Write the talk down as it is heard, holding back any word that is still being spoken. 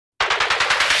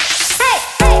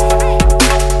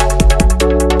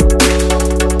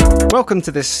welcome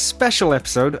to this special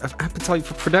episode of Appetite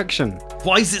for Production.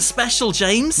 Why is it special,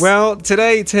 James? Well,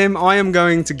 today, Tim, I am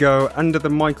going to go under the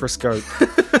microscope.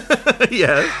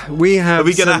 Yeah. Are we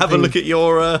going to have a look at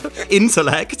your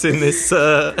intellect in this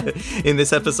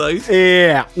episode?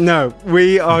 Yeah, no.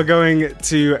 We are going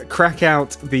to crack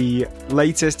out the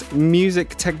latest music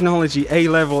technology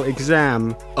A-level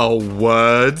exam. Oh,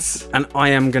 words. And I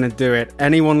am going to do it.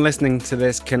 Anyone listening to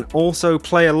this can also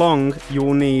play along.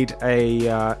 You'll need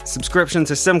a subscription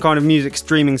to some kind of music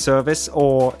streaming service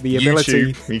or the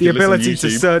ability to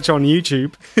search on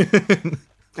YouTube.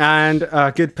 And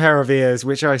a good pair of ears,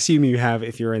 which I assume you have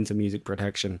if you're into music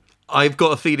production. I've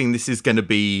got a feeling this is going to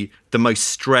be the most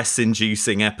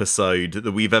stress-inducing episode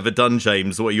that we've ever done,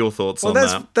 James. What are your thoughts on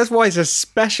that? That's why it's a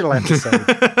special episode.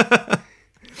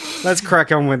 Let's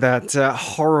crack on with that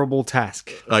horrible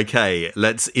task. Okay,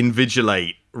 let's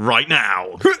invigilate right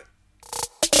now.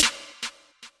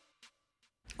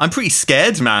 I'm pretty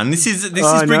scared, man. This is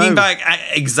bringing back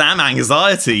exam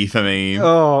anxiety for me.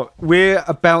 Oh, we're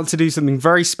about to do something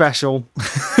very special.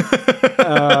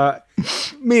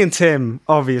 Me and Tim,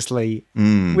 obviously,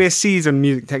 we're seasoned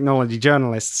music technology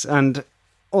journalists, and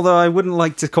although I wouldn't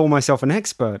like to call myself an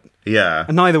expert, yeah,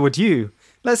 and neither would you.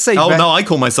 Let's say, no, I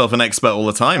call myself an expert all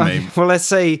the time, mate. Well, let's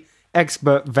say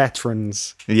expert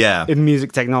veterans, in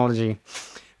music technology.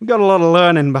 We've got a lot of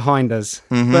learning behind us,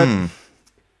 but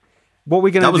what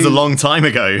we're going to do... That was a long time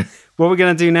ago. What we're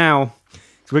going to do now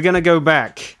is we're going to go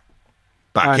back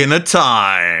in the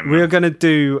time. We're going to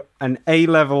do an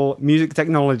A-level music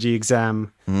technology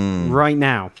exam right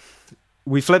now.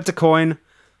 We flipped a coin.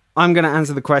 I'm going to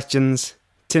answer the questions.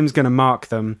 Tim's going to mark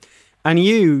them. And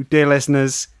you, dear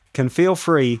listeners, can feel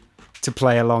free to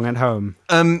play along at home.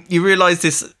 You realise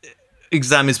this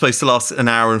exam is supposed to last an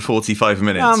hour and 45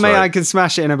 minutes, Oh, mate, right? I can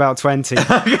smash it in about 20.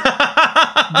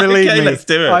 Believe me, let's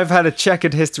do it. I've had a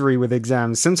checkered history with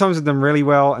exams. Sometimes I've done really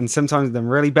well and sometimes I've done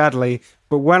really badly.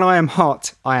 But when I am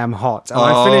hot, I am hot. And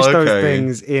I finish those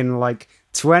things in like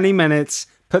 20 minutes,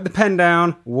 put the pen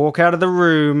down, walk out of the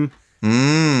room,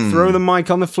 throw the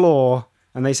mic on the floor,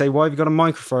 and they say, why have you got a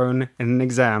microphone in an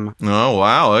exam? Oh,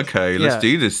 wow. Okay, let's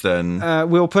do this then.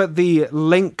 We'll put the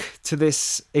link to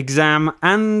this exam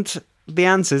and the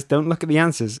answers, don't look at the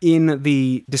answers, in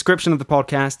the description of the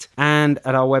podcast and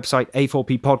at our website,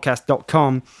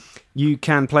 a4ppodcast.com. You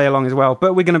can play along as well,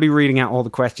 but we're going to be reading out all the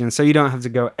questions, so you don't have to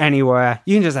go anywhere.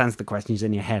 You can just answer the questions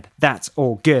in your head. That's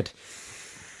all good.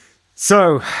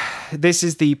 So, this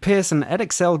is the Pearson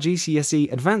Edexcel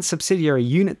GCSE Advanced Subsidiary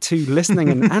Unit 2 Listening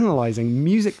and Analysing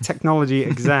Music Technology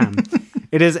Exam.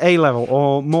 It is A-level,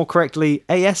 or more correctly,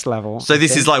 AS level. So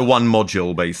this is like one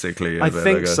module, basically. I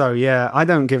think so, yeah. I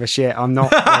don't give a shit. I'm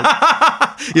not...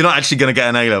 You're not actually going to get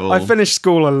an A-level. I finished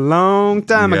school a long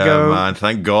time ago. Yeah, man.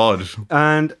 Thank God.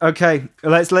 And, okay,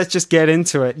 let's just get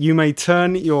into it. You may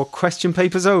turn your question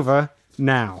papers over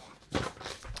now.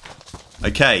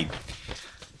 Okay.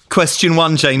 Question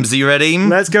 1, James. Are you ready?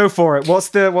 Let's go for it. What's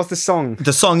the song?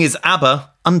 The song is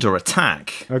ABBA, Under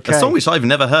Attack. Okay. A song which I've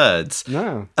never heard.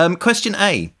 No. Question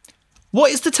A.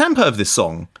 What is the tempo of this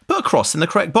song? Put a cross in the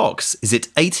correct box. Is it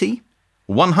 80,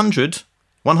 100,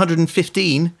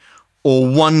 115, or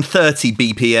 130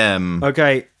 BPM?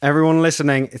 Okay, everyone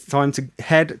listening, it's time to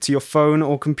head to your phone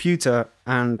or computer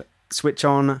and switch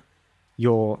on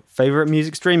your favorite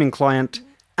music streaming client,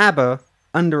 ABBA,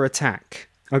 Under Attack.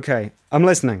 Okay, I'm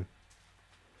listening.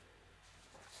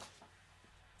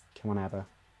 Come on, ABBA.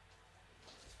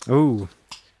 Ooh.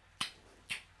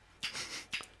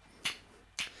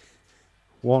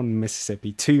 1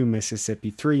 Mississippi, 2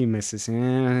 Mississippi, 3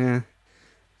 Mississippi.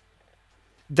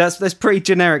 That's pretty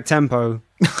generic tempo.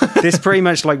 This pretty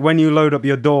much like when you load up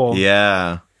your door.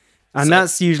 Yeah. And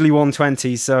that's usually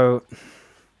 120, so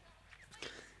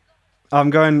I'm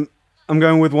going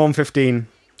with 115.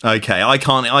 Okay, I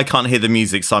can't hear the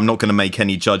music, so I'm not going to make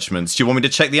any judgments. Do you want me to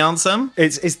check the answer?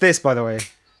 It's this, by the way.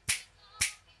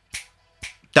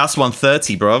 That's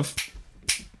 130, bruv.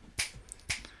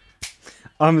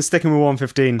 I'm sticking with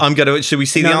 115. Should we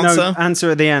see the answer? No,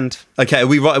 answer at the end. Okay,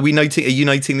 are you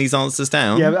noting these answers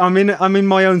down? Yeah, I'm in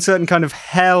my own certain kind of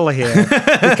hell here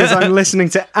because I'm listening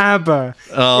to ABBA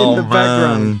in the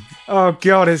background. Oh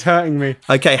God, it's hurting me.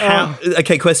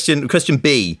 Okay, question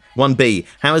B, 1B.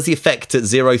 How is the effect at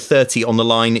 0:30 on the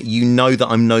line "You know that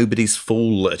I'm nobody's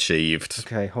fool" achieved?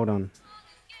 Okay, hold on.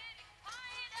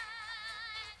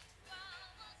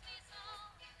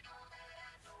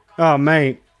 Oh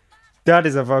mate, that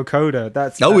is a vocoder.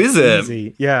 That's is it?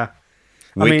 Easy. Yeah.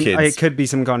 I mean, Wicked. it could be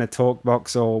some kind of talk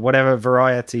box or whatever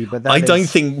variety, but that I don't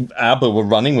is- think ABBA were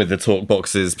running with the talk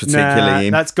boxes particularly.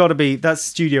 Nah, that's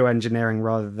studio engineering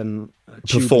rather than a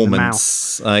tube in the mouth.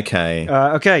 Performance. Okay.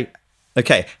 Okay,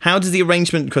 Okay. How does the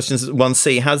arrangement, questions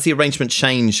 1C, how does the arrangement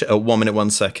change at 1 minute, 1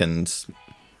 second?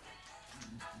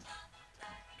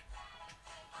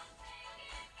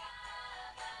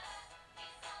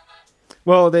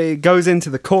 well, it goes into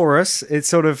the chorus. It's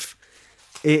sort of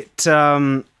it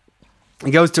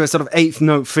goes to a sort of eighth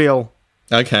note feel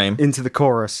Okay. into the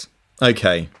chorus.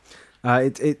 Okay.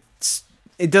 It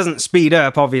doesn't speed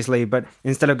up, obviously, but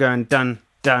instead of going dun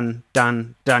dun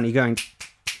dun dun, you're going.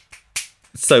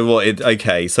 So what?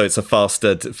 Okay, so it's a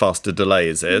faster delay,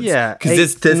 is it? Yeah,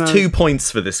 Because there's 2 points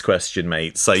for this question,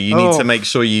 mate. So you need to make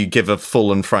sure you give a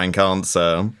full and frank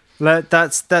answer.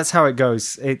 That's how it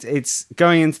goes. It's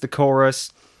going into the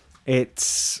chorus.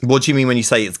 It's What do you mean when you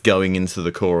say it's going into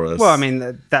the chorus? well, I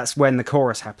mean that's when the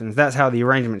chorus happens. That's how the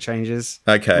arrangement changes.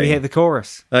 Okay. we hit the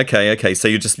chorus. Okay.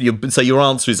 So so your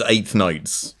answer is eighth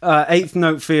notes. Eighth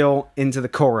note feel into the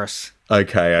chorus.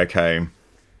 Okay.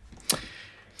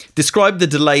 Describe the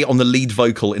delay on the lead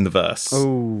vocal in the verse.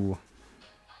 Oh.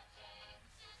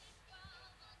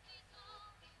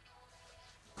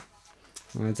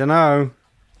 I don't know.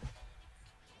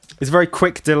 It's a very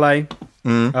quick delay.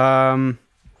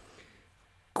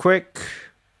 Quick,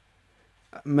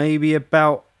 maybe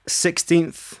about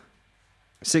 16th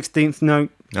note.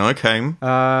 Okay.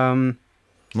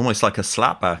 Almost like a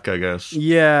slapback, I guess.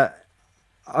 Yeah,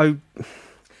 I'm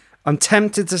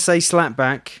tempted to say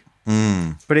slapback,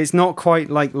 but it's not quite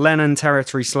like Lennon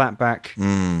territory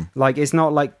slapback. Like it's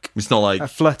not like It's not like a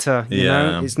flutter, you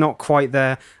Yeah. know? It's not quite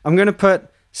there. I'm going to put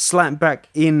slapback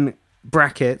in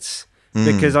brackets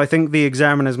because I think the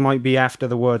examiners might be after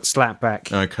the word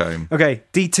slapback. Okay. Okay,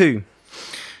 D2.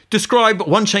 Describe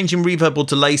one change in reverb or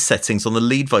delay settings on the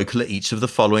lead vocal at each of the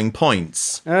following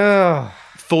points. Oh,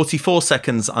 44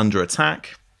 seconds under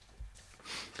attack.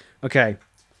 okay.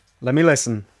 Let me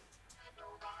listen.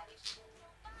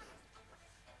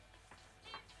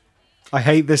 I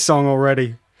hate this song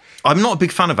already. I'm not a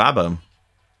big fan of ABBA.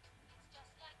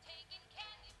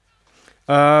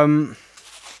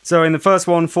 So in the first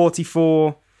one,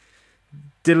 44,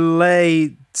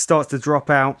 delay starts to drop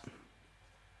out.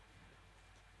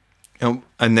 Oh,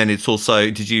 and then it's also,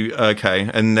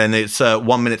 and then it's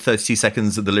 1 minute 32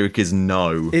 seconds. The lyric is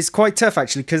no. It's quite tough,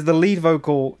 actually, because the lead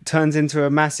vocal turns into a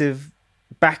massive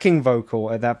backing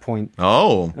vocal at that point.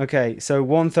 Oh, Okay, so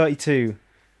 132.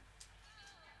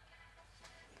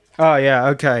 Oh, yeah,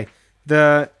 okay.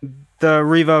 The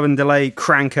reverb and delay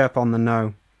crank up on the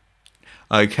no.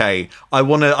 okay. I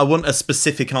want a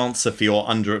specific answer for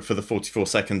your for the 44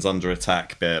 seconds under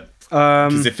attack bit.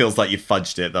 Because it feels like you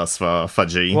fudged it thus far,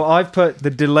 fudgy. Well, I've put the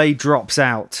delay drops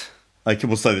out. Okay,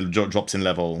 well, so the drops in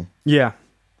level. Yeah.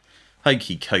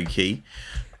 Hokey cokey.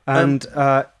 And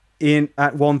in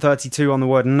at 132 on the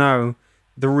word no,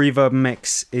 the reverb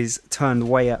mix is turned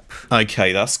way up.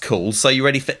 Okay, that's cool. So you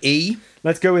ready for E?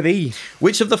 Let's go with E.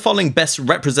 Which of the following best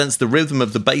represents the rhythm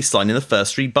of the bass line in the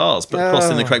first 3 bars? Put across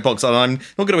in the correct box. And I'm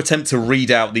not going to attempt to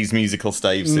read out these musical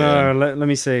staves No, here. let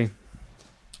me see.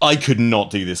 I could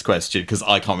not do this question because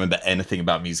I can't remember anything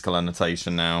about musical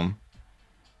annotation now.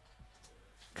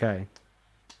 Okay.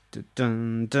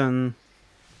 Dun dun.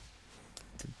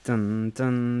 Dun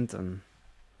dun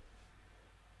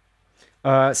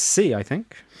dun. C, I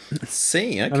think.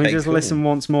 C, okay, Let me just cool. listen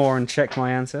once more and check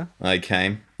my answer.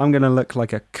 Okay. I'm going to look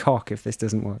like a cock if this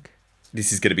doesn't work.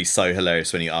 This is going to be so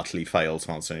hilarious when you utterly fail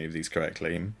to answer any of these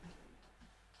correctly.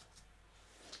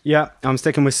 Yeah, I'm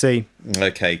sticking with C.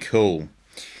 Okay, cool.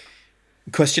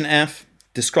 Question F.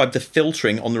 Describe the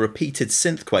filtering on the repeated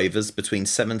synth quavers between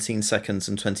 17 seconds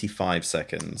and 25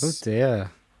 seconds. Oh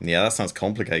dear. Yeah, that sounds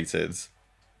complicated.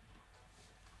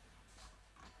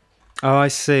 Oh, I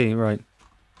see. Right.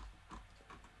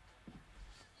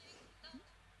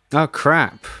 Oh,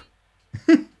 crap.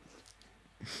 All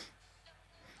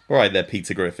right there,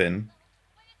 Peter Griffin.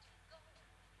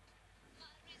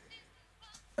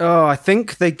 Oh, I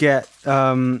think they get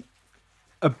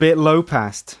a bit low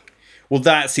passed. Well,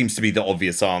 that seems to be the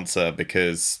obvious answer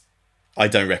because I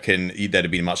don't reckon there'd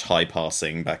have been much high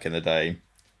passing back in the day.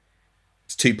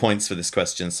 It's 2 points for this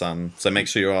question, son. So make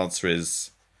sure your answer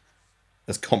is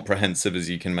as comprehensive as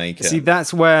you can make it. See,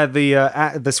 that's where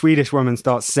the Swedish woman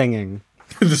starts singing.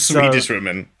 The Swedish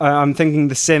woman. I'm thinking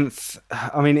the synth.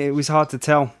 I mean, it was hard to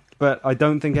tell, but I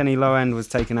don't think any low end was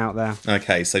taken out there.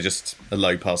 Okay, so just a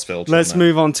low pass filter. Let's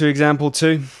move on to example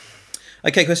 2.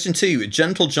 Okay, question 2.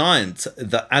 Gentle Giant,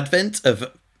 the advent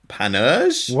of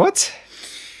Panurge? What?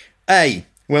 A.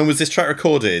 When was this track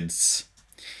recorded?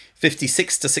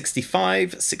 56 to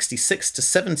 65, 66 to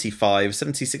 75,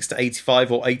 76 to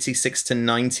 85, or 86 to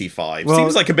 95? Well,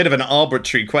 seems like a bit of an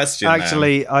arbitrary question.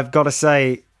 Actually, I've got to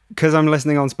say, because I'm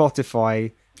listening on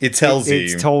Spotify, it tells you.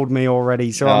 It's told me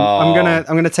already. So I'm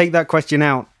gonna take that question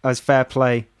out as fair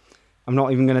play. I'm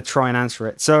not even gonna try and answer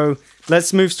it. So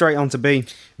let's move straight on to B.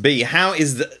 B. How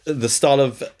is the style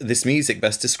of this music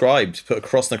best described? Put a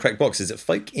cross in the correct box. Is it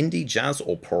folk, indie, jazz,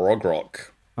 or prog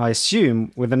rock? I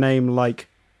assume with a name like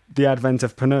The Advent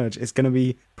of Panurge, it's going to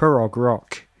be prog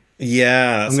rock.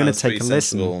 Yeah, I'm going to take a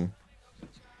listen.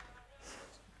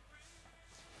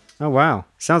 Oh, wow.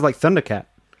 Sounds like Thundercat.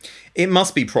 It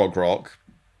must be prog rock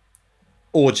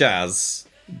or jazz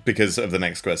because of the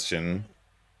next question.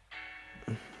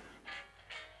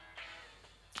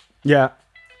 Yeah.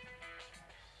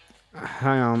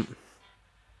 Hang on.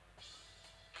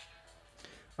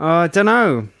 I don't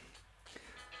know.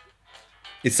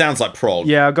 It sounds like prog.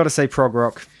 Yeah, I've got to say prog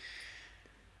rock.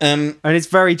 And it's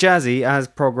very jazzy, as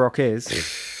prog rock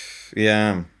is.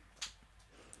 Yeah.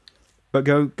 But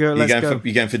let's go.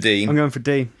 You're going for D? I'm going for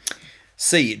D.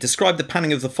 C. Describe the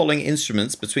panning of the following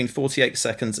instruments between 48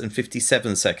 seconds and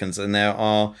 57 seconds. And there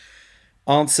are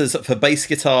answers for bass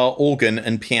guitar, organ,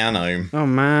 and piano. Oh,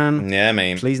 man. Yeah,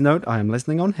 mate. Please note, I am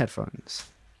listening on headphones.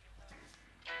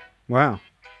 Wow.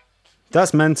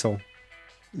 That's mental.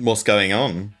 What's going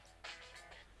on?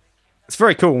 It's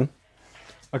very cool.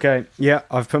 Okay, yeah,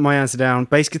 I've put my answer down.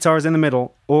 Bass guitar is in the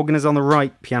middle, organ is on the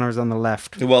right, piano is on the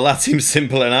left. Well, that seems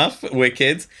simple enough.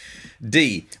 Wicked.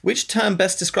 D. Which term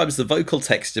best describes the vocal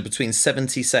texture between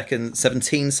 17 seconds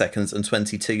and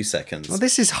 22 seconds? Well,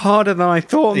 this is harder than I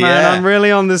thought, man. Yeah. I'm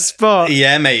really on the spot.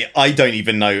 Yeah, mate, I don't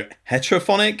even know.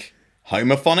 Heterophonic,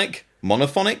 homophonic,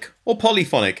 monophonic, or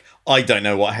polyphonic? I don't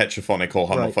know what heterophonic or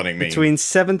homophonic means. Between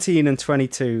 17 and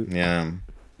 22. Yeah.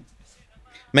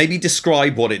 Maybe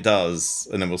describe what it does,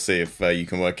 and then we'll see if you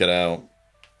can work it out.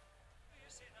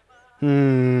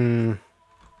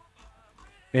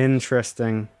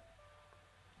 Interesting.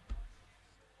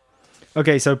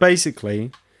 Okay, so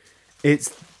basically, he's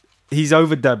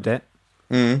overdubbed it.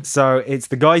 So it's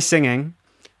the guy singing,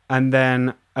 and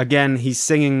then again he's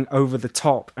singing over the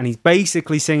top, and he's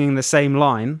basically singing the same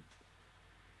line,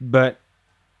 but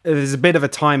there's a bit of a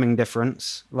timing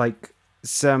difference. Like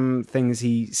some things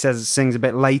he sings a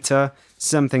bit later,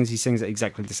 some things he sings at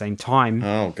exactly the same time.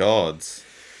 Oh God!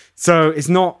 So it's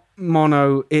not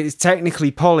mono, it's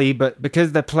technically poly, but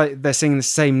because they're singing the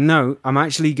same note, I'm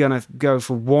actually gonna go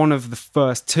for one of the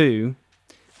first two.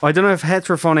 I don't know if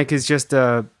heterophonic is just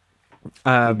It'd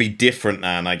be different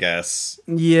then, I guess.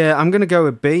 Yeah, I'm gonna go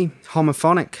with B,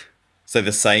 homophonic. So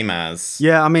the same as.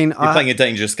 Yeah, I mean, you're playing a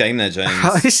dangerous game there,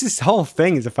 James. This whole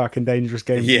thing is a fucking dangerous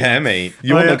game. Yeah, mate.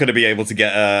 You're not going to be able to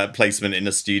get a placement in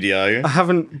a studio. I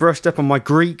haven't brushed up on my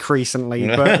Greek recently,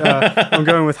 but I'm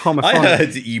going with homophonic. I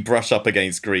heard you brush up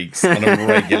against Greeks on a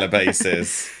regular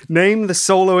basis. Name the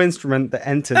solo instrument that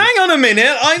enters. Hang on a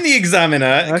minute, I'm the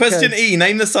examiner. Okay. Question E,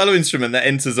 name the solo instrument that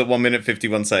enters at 1 minute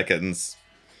 51 seconds.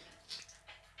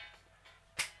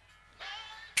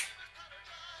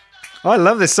 Oh, I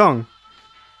love this song.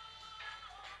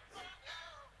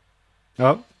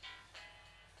 Oh.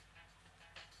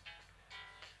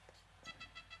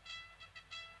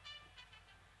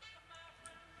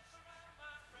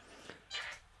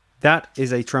 That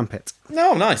is a trumpet.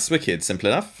 Oh, nice. Wicked. Simple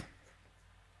enough.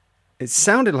 It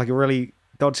sounded like a really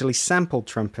dodgily sampled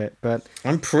trumpet, but...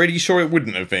 I'm pretty sure it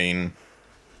wouldn't have been.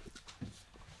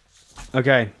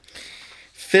 Okay.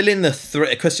 Fill in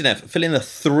the question F. Fill in the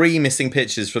 3 missing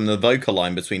pitches from the vocal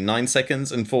line between 9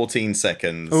 seconds and 14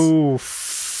 seconds.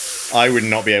 Oof. I would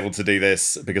not be able to do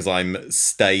this because I'm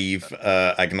stave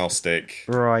agnostic.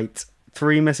 Right.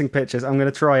 3 missing pitches. I'm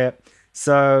going to try it.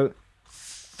 So,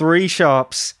 3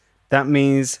 sharps. That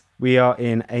means we are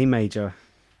in A major.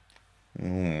 Oh,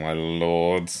 my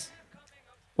lord.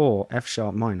 Or F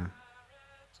sharp minor.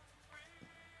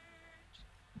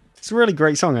 It's a really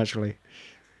great song, actually.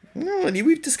 No,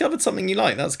 we've discovered something you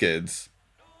like. That's good.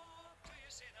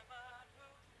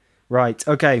 Right.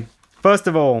 Okay. First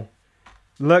of all,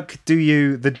 look,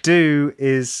 the do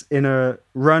is in a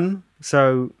run,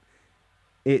 so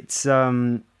it's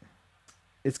got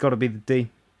to be the D.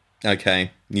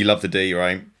 Okay, you love the D,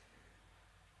 right?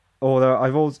 Although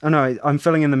I'm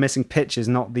filling in the missing pitches,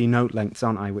 not the note lengths,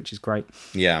 aren't I? Which is great.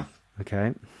 Yeah.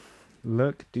 Okay.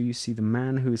 Look, do you see the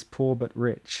man who is poor but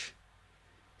rich?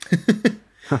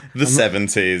 The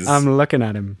 70s. I'm looking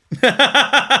at him.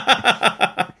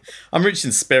 I'm rich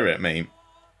in spirit, mate.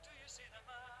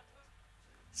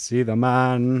 See the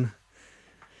man.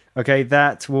 Okay,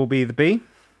 that will be the B.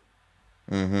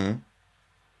 Mm-hmm.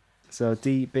 So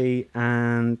D, B,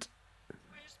 and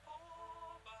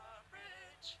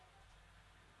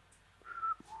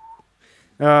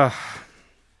That's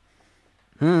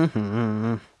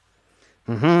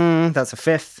a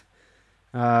fifth.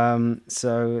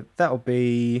 So that'll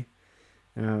be.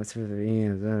 What's the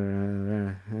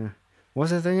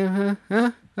thing?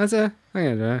 That's a.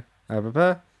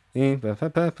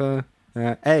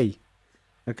 A.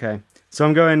 Okay. So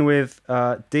I'm going with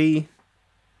D,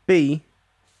 B,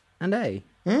 and A.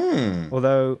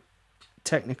 Although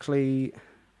technically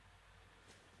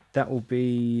that will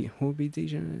be. What will be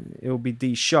D? It will be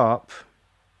D sharp.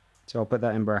 So I'll put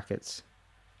that in brackets.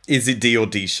 Is it D or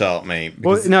D sharp, mate?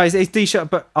 Well, no, it's D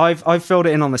sharp, but I've filled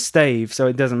it in on the stave, so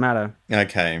it doesn't matter.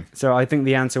 Okay. So I think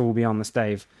the answer will be on the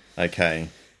stave. Okay.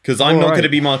 Because I'm not going to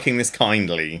be marking this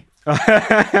kindly.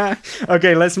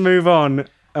 Okay, let's move on.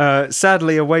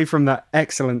 Sadly, away from that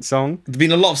excellent song. There's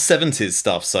been a lot of 70s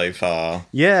stuff so far.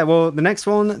 Yeah, well, the next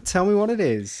one, tell me what it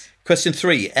is. Question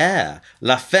 3. Air.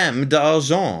 La Femme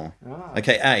d'Argent.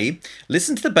 Okay, A.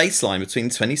 Listen to the bass line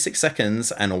between 26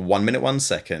 seconds and 1 minute 1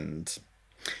 second.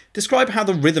 Describe how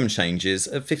the rhythm changes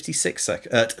at 50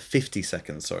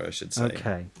 seconds, sorry, I should say.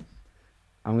 Okay.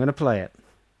 I'm going to play it.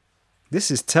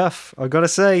 This is tough. I got to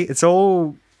say, it's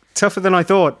all tougher than I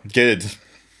thought. Good.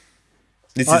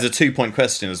 This is a 2-point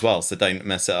question as well, so don't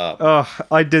mess it up. Oh,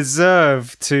 I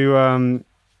deserve to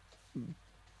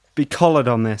be collared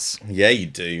on this. Yeah, you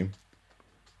do.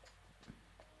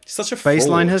 Such a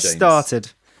Baseline has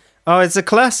started. Oh, it's a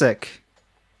classic.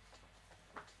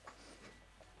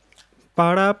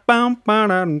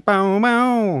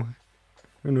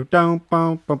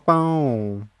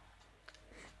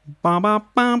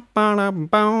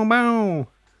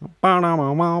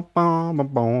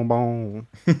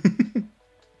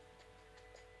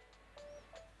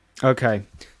 Okay,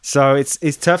 so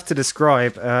it's tough to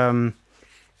describe.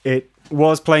 It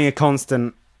was playing a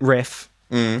constant riff,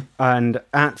 and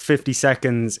at 50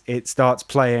 seconds, it starts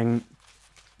playing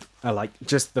like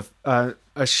just a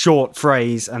short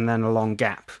phrase and then a long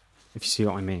gap, if you see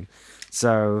what I mean.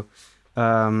 So,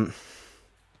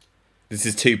 this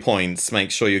is 2 points.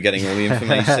 Make sure you're getting all the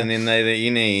information in there that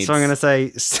you need. So I'm going to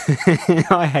say,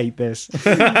 I hate this.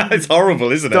 It's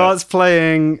horrible, isn't it? Starts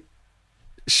playing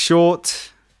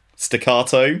short.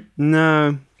 Staccato?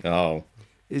 No. Oh.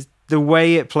 The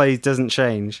way it plays doesn't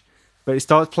change, but it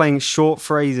starts playing short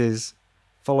phrases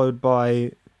followed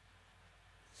by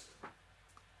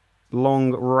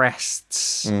long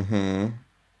rests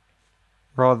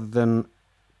rather than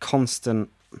constant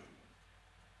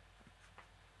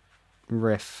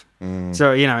riff.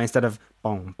 So, instead of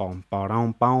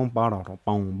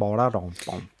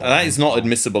that is not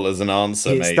admissible as an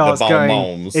answer, it mate. starts The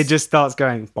going, it just starts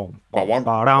going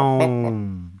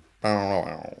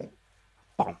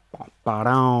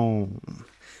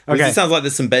Okay. It sounds like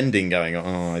there's some bending going on.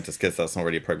 Oh, I just guess that's not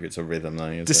really appropriate to rhythm,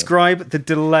 though. Describe the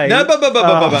delay. No, B.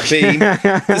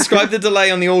 Describe the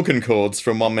delay on the organ chords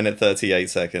from 1 minute 38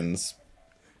 seconds.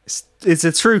 It's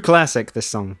a true classic, this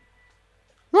song.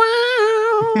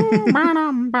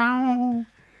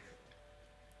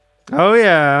 Oh,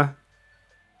 yeah.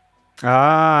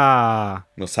 Ah.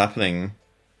 What's happening?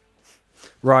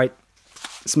 Right.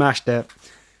 Smashed it.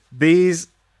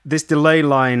 This delay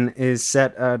line is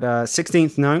set at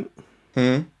 16th note.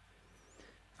 They're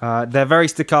very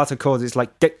staccato chords. It's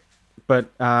like dick, but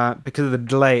because of the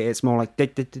delay, it's more like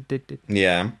dick, dick, dick, dick, dick.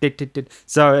 Yeah. Dick, dick, dick.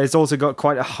 So it's also got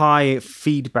quite a high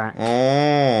feedback.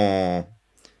 Oh.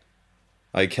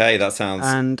 Okay, that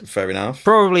sounds fair enough.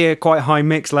 Probably a quite high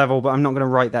mix level, but I'm not going to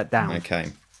write that down.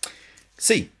 Okay.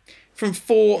 C. From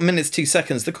 4 minutes 2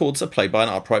 seconds, the chords are played by an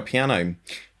upright piano.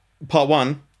 Part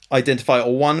 1. Identify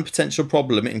one potential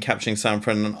problem in capturing sound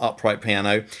from an upright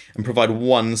piano and provide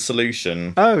one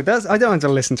solution. Oh, I don't want to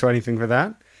listen to anything for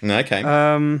that. No,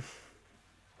 okay.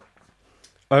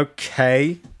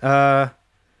 Okay. I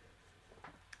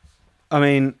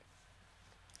mean,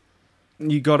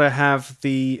 you got to have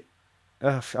the.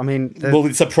 Well,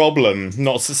 it's a problem.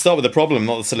 Not to start with the problem,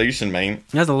 not the solution, mate.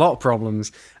 There's a lot of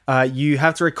problems. You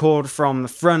have to record from the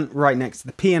front, right next to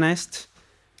the pianist.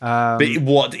 But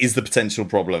what is the potential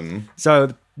problem?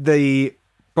 So the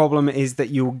problem is that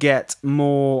you'll get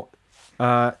more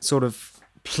sort of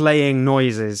playing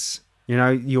noises.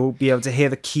 You'll be able to hear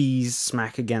the keys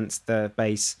smack against the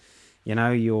bass.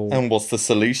 And what's the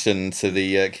solution to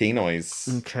the key noise?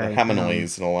 Okay. The hammer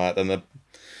noise and all that, and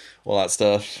all that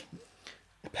stuff.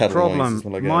 Pedal problem. Noise,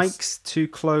 well, I guess. Mic's too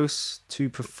close to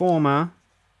performer.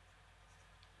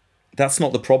 That's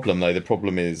not the problem, though. The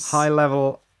problem is high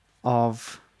level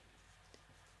of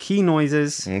key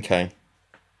noises. Okay.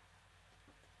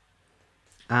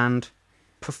 And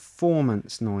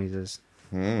performance noises.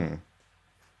 So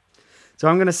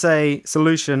I'm going to say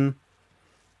solution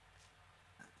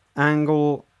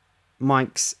angle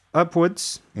mics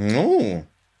upwards. Oh.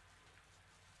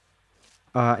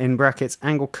 In brackets,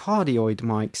 angle cardioid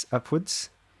mics upwards.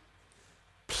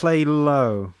 Place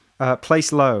low.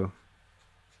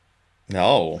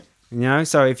 No. You know,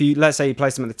 so if you, let's say you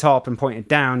place them at the top and point it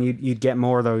down, you'd get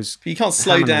more of those. You can't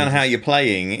slow hammer down noises. how you're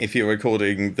playing if you're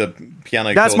recording the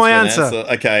piano. That's chords my for an answer.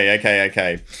 S.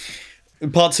 Okay.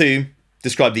 Part 2.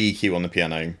 Describe the EQ on the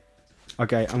piano.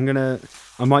 Okay,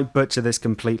 I might butcher this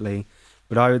completely,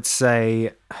 but I would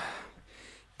say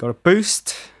got a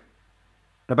boost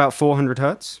at about 400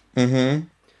 hertz. Mm-hmm.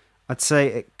 I'd say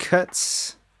it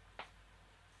cuts.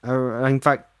 In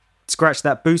fact, scratch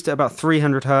that, boost at about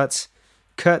 300 hertz,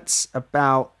 cuts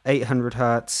about 800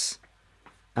 hertz,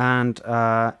 and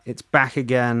it's back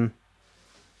again.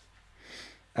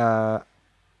 No,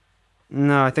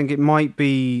 I think it might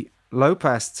be low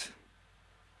passed.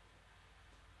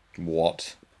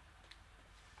 What?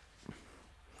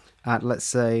 At, let's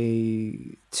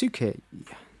say, 2K.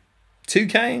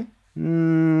 2K?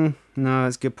 No,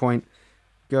 that's a good point.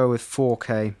 Go with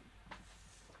 4K.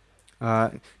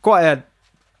 Quite a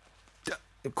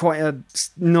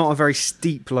not a very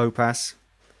steep low pass.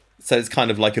 So it's kind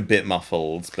of like a bit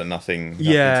muffled, but nothing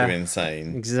too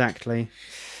insane. Exactly.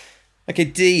 Okay,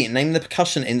 D. Name the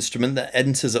percussion instrument that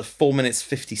enters at 4 minutes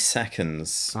 50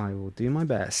 seconds. I will do my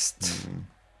best.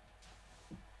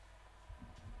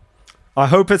 I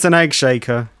hope it's an egg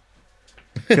shaker,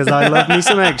 because I love me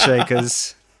some egg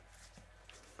shakers.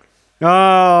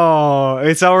 Oh,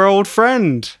 it's our old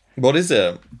friend, What is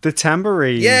it? the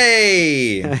tambourine.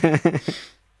 Yay!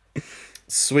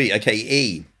 Sweet. Okay,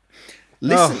 E.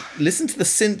 Listen to the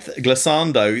synth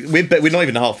glissando. We're not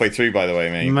even halfway through, by the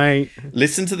way, Mate.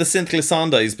 Listen to the synth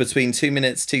glissandos between 2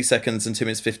 minutes 2 seconds and 2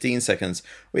 minutes 15 seconds.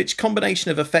 Which combination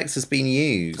of effects has been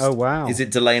used? Oh, wow. Is it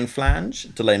delay and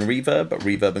flange, delay and reverb,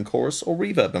 reverb and chorus, or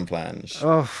reverb and flange?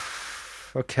 Oh,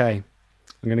 okay.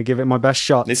 I'm going to give it my best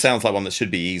shot. This sounds like one that should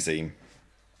be easy.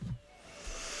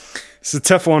 It's a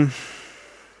tough one.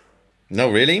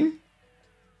 No, really?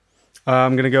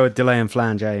 I'm going to go with delay and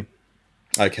flange, eh?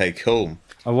 Okay, cool.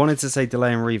 I wanted to say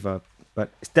delay and reverb,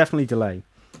 but it's definitely delay.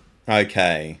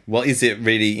 Okay. Well, is it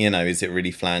really, is it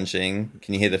really flanging?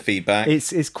 Can you hear the feedback?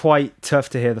 It's quite tough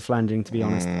to hear the flanging, to be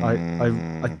honest.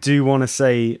 I do want to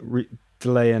say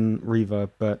delay and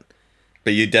reverb, but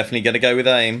you're definitely going to go with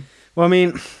aim. well, I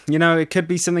mean, it could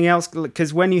be something else,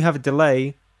 because when you have a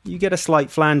delay, you get a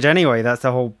slight flange anyway. That's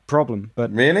the whole problem.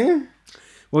 But Really?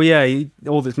 well, yeah,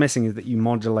 all that's missing is that you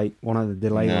modulate one of the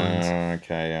delay lines.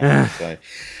 Okay, yeah. So.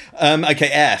 Okay,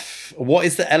 F. What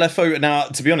is the LFO? Now,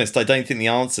 to be honest, I don't think the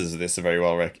answers of this are very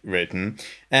well written.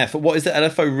 F. What is the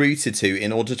LFO routed to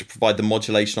in order to provide the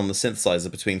modulation on the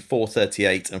synthesizer between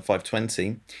 438 and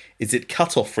 520? Is it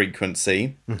cutoff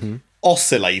frequency,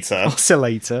 oscillator,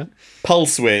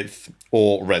 pulse width,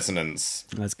 or resonance?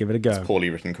 Let's give it a go. Poorly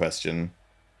written question.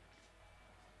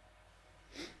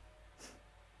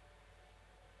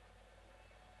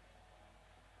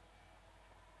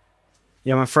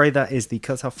 Yeah, I'm afraid that is the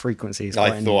cutoff frequency.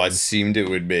 I assumed it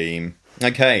would be.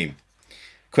 Okay.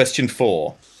 Question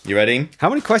 4. You ready? How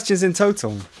many questions in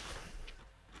total?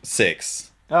 6.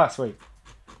 Ah, sweet.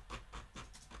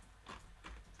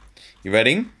 You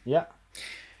ready? Yeah.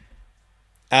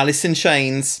 Alice in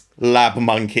Chains, Lab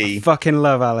Monkey. Fucking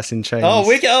love Alice in Chains. Oh,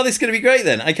 wicked. Oh, this is going to be great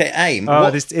then. Okay, aim. Oh,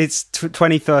 it's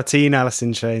 2013 Alice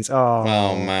in Chains. Oh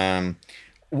man.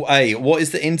 A, what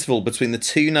is the interval between the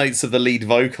two notes of the lead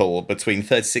vocal between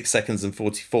 36 seconds and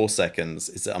 44 seconds?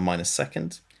 Is it a minor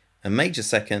second, a major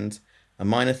second, a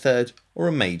minor third, or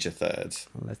a major third?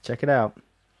 Let's check it out.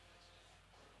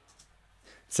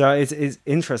 So it's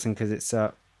interesting because it's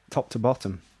top to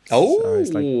bottom. Oh. So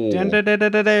it's like...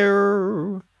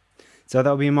 So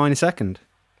that'll be a minor second.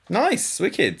 Nice.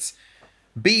 Wicked.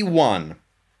 B1.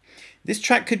 This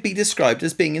track could be described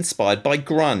as being inspired by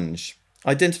grunge.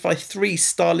 Identify 3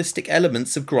 stylistic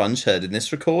elements of grunge heard in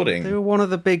this recording. They were one of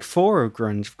the big 4 of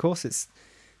grunge. Of course, it's...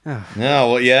 Oh,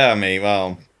 well, yeah,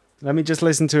 well... Let me just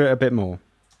listen to it a bit more.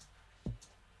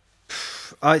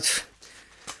 It's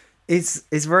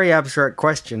a very abstract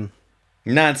question.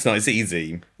 Nah, it's not. It's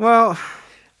easy. Well...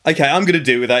 Okay, I'm going to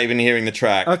do it without even hearing the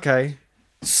track. Okay.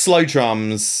 Slow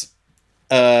drums,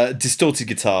 distorted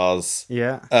guitars,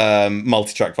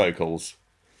 multi-track vocals.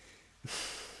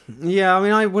 Yeah, I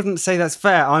mean, I wouldn't say that's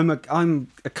fair. I'm a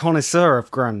connoisseur of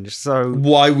grunge, so...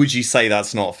 Why would you say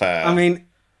that's not fair? I mean,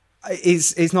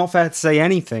 it's not fair to say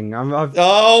anything.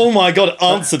 Oh my god,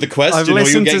 answer the question or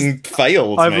you're getting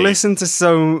failed, I've mate. listened to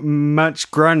so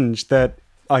much grunge that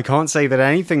I can't say that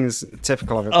anything's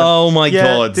typical of it. But oh my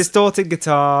god. Distorted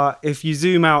guitar, if you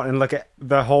zoom out and look at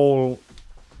the whole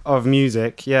of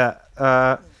music. Yeah.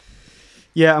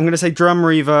 Yeah, I'm going to say drum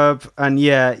reverb. And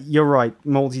yeah, you're right.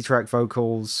 Multi-track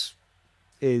vocals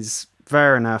is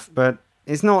fair enough, but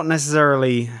it's not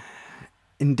necessarily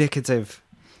indicative.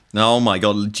 Oh my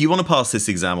god, do you want to pass this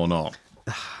exam or not?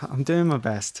 I'm doing my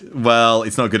best. Well,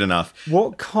 it's not good enough.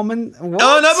 What common... What?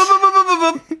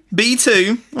 Oh, no,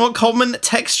 B2. What common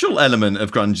textural element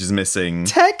of grunge is missing?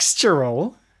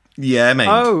 Textural? Yeah, mate.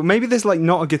 Oh, maybe there's like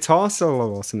not a guitar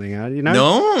solo or something, you know?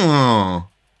 No.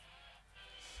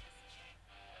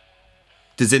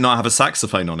 Does it not have a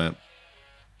saxophone on it?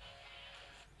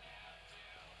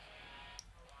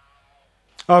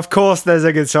 Of course there's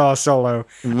a guitar solo.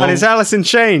 Well- and it's Alice in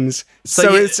Chains.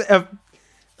 So you- it's a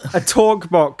talk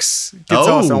box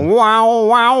guitar Oh. song. Wow,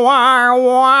 wow, wow,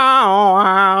 wow,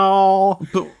 wow.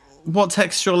 But what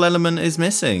textural element is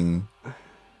missing?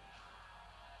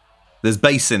 There's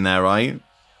bass in there, right?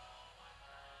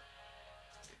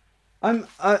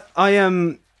 I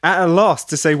am at a loss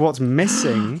to say what's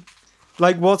missing.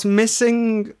 Like, what's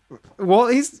missing?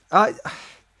 What is... Has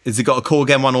it got a Korg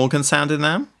M1 organ sound in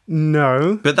there?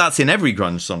 No. But that's in every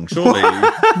grunge song, surely.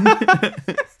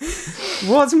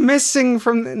 What's missing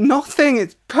from... Nothing.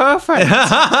 It's perfect.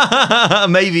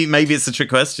 maybe it's a trick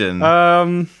question.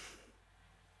 I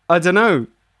don't know.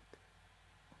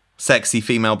 Sexy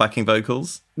female backing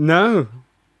vocals? No.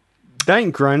 They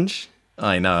ain't grunge.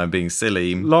 I know, I'm being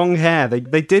silly. Long hair.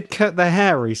 They did cut their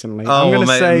hair recently. Oh, I'm going to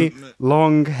mate. say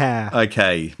long hair.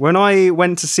 Okay. When I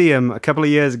went to see them a couple of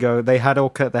years ago, they had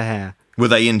all cut their hair. Were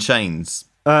they in chains?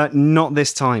 Not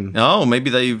this time. Oh,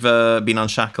 maybe they've been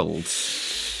unshackled.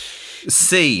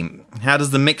 C. How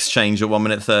does the mix change at 1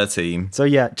 minute 30? So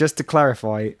yeah, just to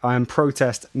clarify, I am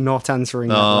protest not answering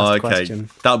that last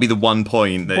question. That'll be the 1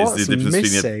 point. That What's is the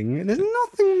difference missing? There's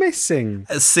nothing missing.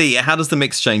 C. How does the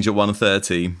mix change at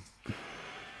 1:30?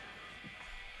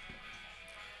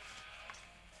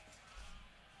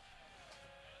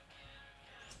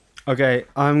 Okay,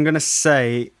 I'm going to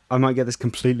say, I might get this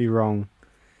completely wrong.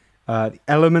 The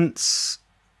elements,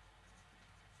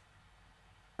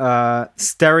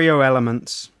 stereo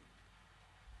elements,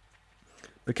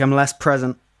 become less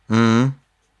present. I'm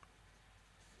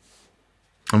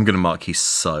going to mark you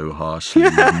so harshly.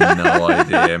 You have no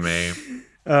idea, mate.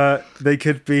 They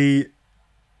could be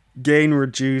gain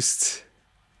reduced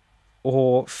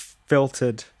or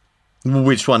filtered.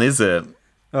 Which one is it?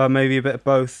 Maybe a bit of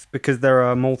both, because there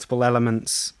are multiple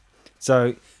elements.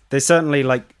 So they're certainly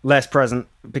like less present,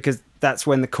 because that's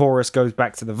when the chorus goes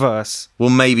back to the verse. Well,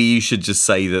 maybe you should just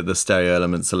say that the stereo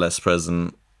elements are less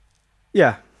present.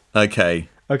 Yeah. Okay.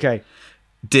 Okay.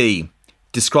 D.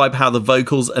 Describe how the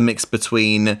vocals are mixed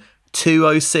between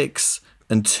 2:06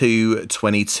 and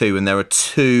 2:22, and there are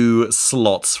 2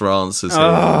 slots for answers here.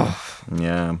 Oh,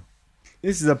 Yeah.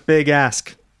 this is a big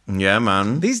ask. Yeah,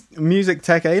 man. These music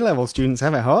tech A-level students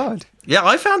have it hard. Yeah,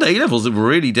 I found A-levels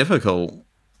really difficult.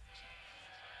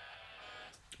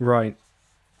 Right.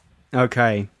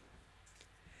 Okay.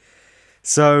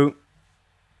 So,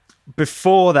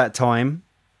 before that time,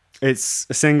 it's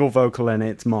a single vocal and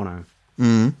it's mono.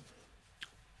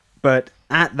 But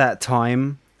at that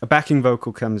time, a backing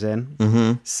vocal comes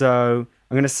in. So,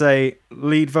 I'm going to say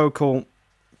lead vocal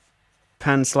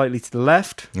pan slightly to the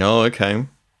left. Oh, okay.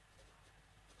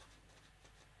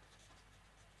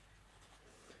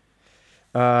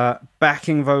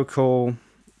 Backing vocal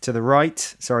to the right.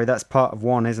 Sorry, that's part of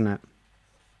one, isn't it?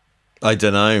 I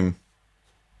don't know.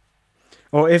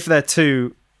 Or if they're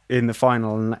 2 in the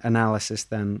final analysis,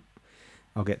 then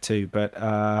I'll get 2. But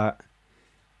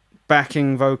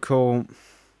backing vocal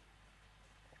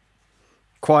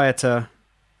quieter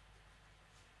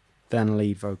than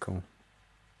lead vocal.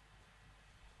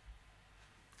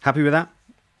 Happy with that?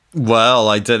 Well,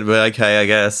 I did. Okay, I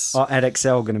guess. Are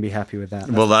EdXL going to be happy with that?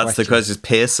 Well, that's the question. It's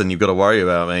Pearson you've got to worry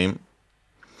about, mate.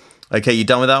 Okay, you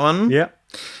done with that one? Yeah.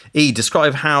 E.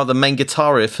 Describe how the main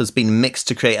guitar riff has been mixed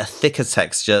to create a thicker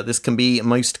texture. This can be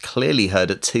most clearly heard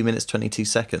at 2 minutes 22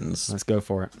 seconds. Let's go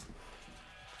for it.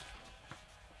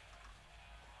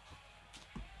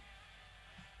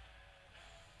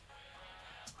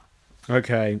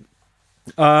 Okay.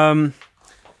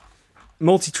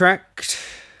 Multi-tracked.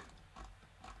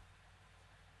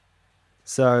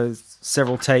 So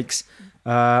several takes.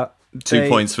 2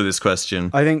 points for this question.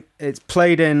 I think it's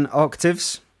played in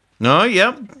octaves, No,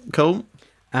 yeah, cool.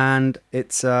 and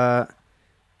it's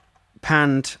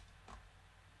panned.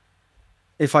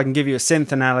 If I can give you a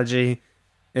synth analogy,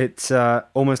 it's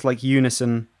almost like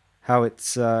unison. How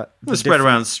it's Spread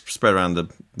around the.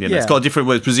 You know, Yeah. It's got different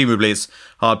words. Presumably, it's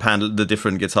hard pan. The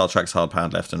different guitar tracks hard pan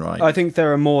left and right. I think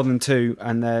there are more than 2,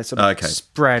 and they're sort of Okay.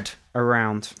 spread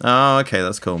around. Oh, okay,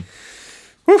 that's cool.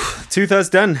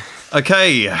 2/3 done.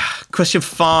 Okay, question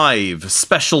 5.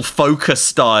 Special focus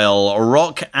style,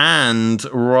 rock and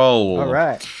roll. All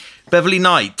right. Beverly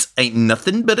Knight, Ain't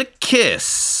Nothing But a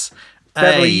Kiss.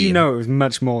 Beverly, you know it was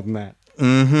much more than that.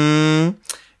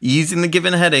 Using the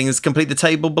given headings, complete the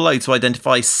table below to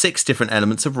identify 6 different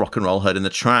elements of rock and roll heard in the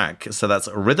track. So that's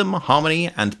rhythm,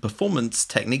 harmony, and performance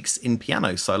techniques in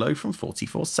piano solo from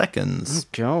 44 seconds. Oh,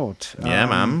 God. Yeah,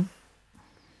 man.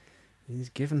 He's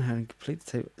given her complete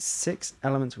the table. 6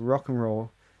 elements of rock and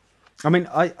roll. I mean,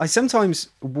 I sometimes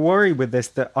worry with this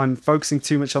that I'm focusing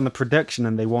too much on the production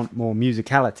and they want more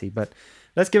musicality, but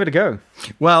let's give it a go.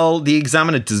 Well, the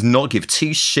examiner does not give 2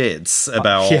 shits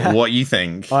about what you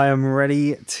think. I am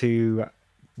ready to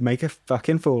make a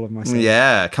fucking fool of myself.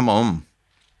 Yeah, come on.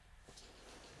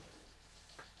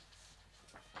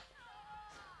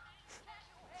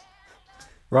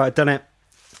 Right, done it.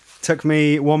 Took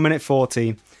me 1 minute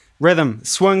 40. Rhythm,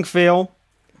 swung feel,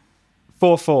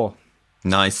 4/4.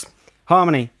 Nice.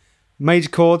 Harmony, major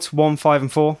chords, 1, 5,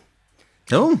 and 4.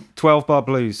 Oh, 12-bar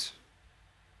blues.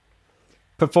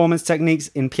 Performance techniques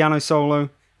in piano solo,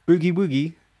 boogie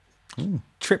woogie,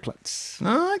 triplets.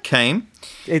 okay.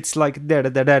 It's like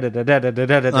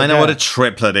I know what a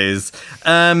triplet is.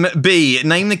 B,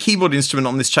 name the keyboard instrument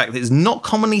on this track that is not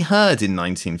commonly heard in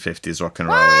 1950s rock and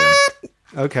roll.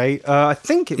 Okay, I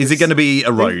think Is it going to be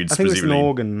a Rhodes, I think it's an presumably?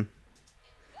 organ.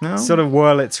 No? Sort of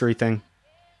Wurlitzer-y thing.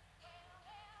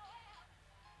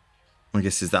 I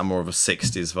guess, is that more of a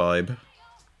 60s vibe?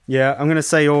 Yeah, I'm going to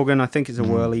say organ. I think it's a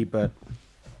whirly, but...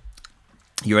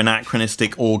 You're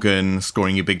anachronistic organ,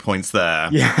 scoring your big points there.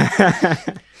 Yeah.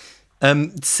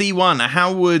 C1,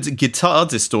 how would guitar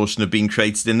distortion have been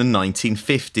created in the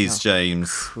 1950s, James?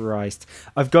 Christ.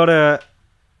 I've got to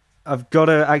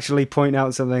actually point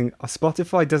out something.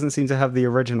 Spotify doesn't seem to have the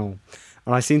original.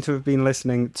 And I seem to have been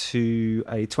listening to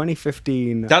a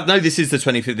 2015... This is the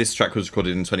 2015... This track was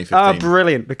recorded in 2015. Oh,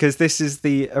 brilliant, because this is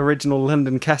the original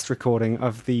London cast recording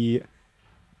of the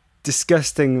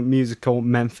disgusting musical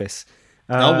Memphis.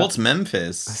 What's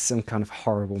Memphis? Some kind of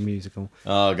horrible musical.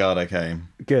 Oh, God, okay.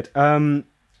 Good. How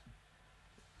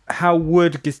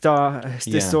would guitar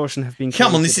distortion have been...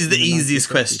 Come on, this is the in easiest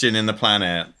 1950s? question in the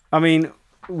planet. I mean,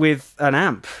 with an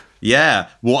amp. Yeah.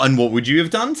 What would you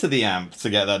have done to the amp to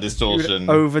get that distortion?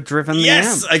 Overdriven the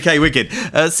Yes. amp. Okay, wicked.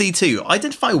 C2.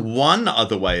 Identify one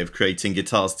other way of creating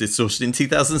guitar's distortion in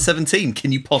 2017.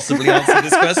 Can you possibly answer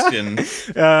this question?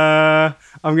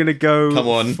 I'm gonna go Come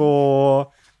on.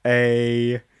 for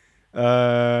a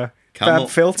Fab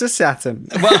Filter Saturn.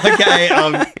 Well,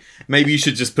 okay. Maybe you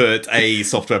should just put a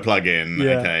software plugin.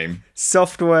 Yeah. Okay.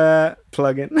 Software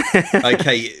plugin.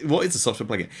 Okay, what is a software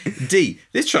plugin? D.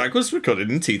 This track was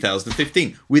recorded in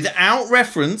 2015 without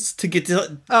reference to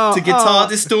guitar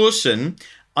distortion.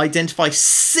 Identify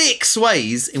 6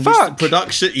 ways in which the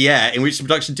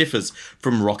production differs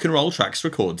from rock and roll tracks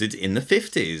recorded in the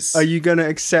 50s. Are you gonna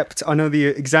accept? I know the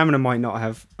examiner might not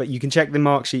have, but you can check the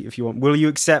mark sheet if you want. Will you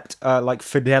accept like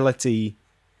fidelity?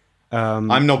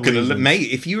 I'm not going to,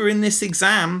 mate. If you were in this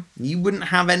exam, you wouldn't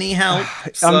have any help.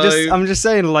 So I'm just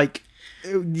saying, like,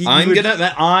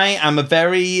 I am a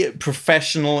very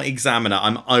professional examiner.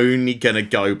 I'm only gonna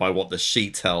go by what the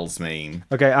sheet tells me.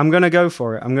 Okay, I'm gonna go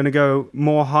for it. I'm gonna go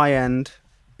more high end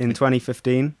in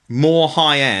 2015. More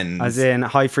high end, as in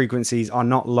high frequencies are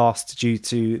not lost due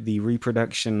to the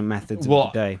reproduction methods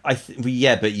of the day.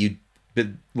 But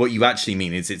what you actually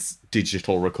mean is it's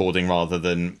digital recording rather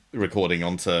than recording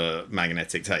onto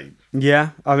magnetic tape.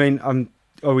 Yeah, I mean,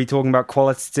 are we talking about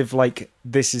qualitative, like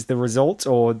this is the result,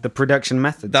 or the production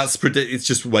methods? It's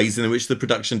just ways in which the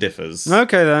production differs.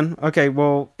 Okay then. Okay,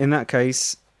 well, in that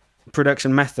case,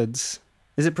 production methods.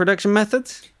 Is it production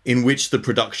methods? In which the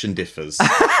production differs.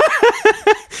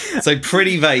 So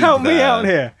pretty vague. Help me out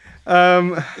here.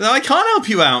 I can't help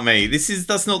you out, mate.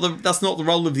 That's not the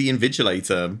role of the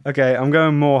invigilator. Okay, I'm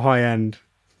going more high end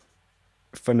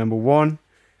for number 1.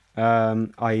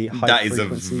 That is a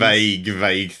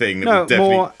vague thing. No,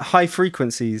 more high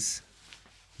frequencies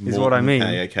is what I mean.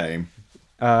 Okay.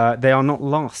 They are not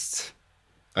lost.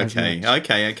 Okay.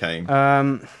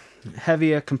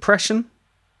 Heavier compression.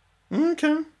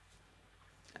 Okay.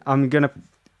 I'm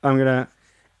gonna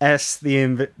S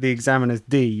the examiner's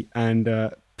D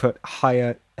and put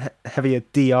heavier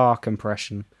DR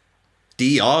compression.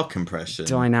 DR compression.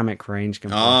 Dynamic range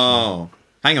compression. Oh,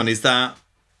 hang on. Is that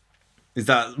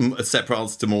a separate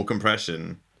answer to more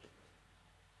compression?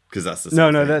 Because that's the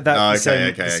same no. thing. That's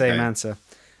the same answer.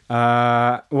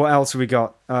 What else have we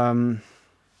got?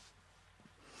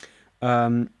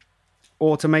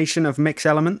 Automation of mix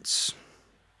elements.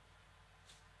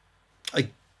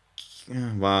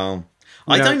 Well,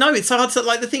 I don't know. It's so hard to,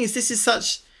 like, the thing is, this is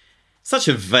such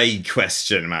a vague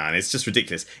question, man. It's just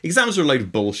ridiculous. Exams are a load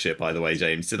of bullshit, by the way,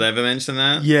 James. Did I ever mention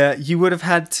that? Yeah, you would have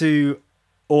had to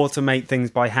automate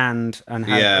things by hand and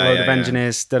have a load of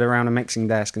engineers stood around a mixing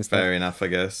desk and stuff. Fair enough, I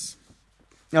guess.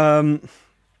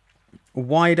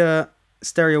 Wider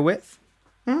stereo width?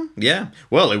 Yeah.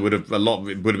 Well, it would have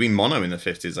been mono in the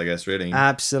 50s, I guess, really.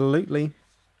 Absolutely.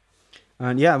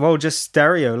 And yeah, well, just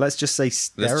stereo. Let's just say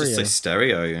stereo. Let's just say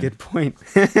stereo. Yeah. Good point.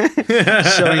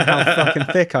 Showing how fucking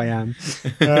thick I am.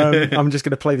 I'm just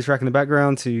going to play the track in the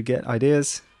background to get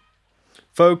ideas.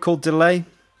 Vocal delay.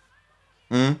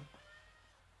 It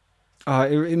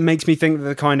makes me think that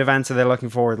the kind of answer they're looking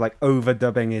for is like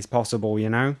overdubbing is possible, you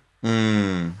know?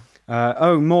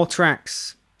 More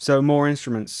tracks. So more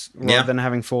instruments rather than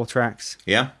having 4 tracks.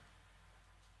 Yeah.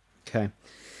 Okay.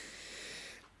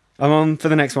 I'm on for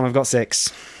the next one. I've got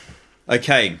 6.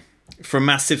 Okay. For a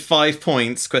massive 5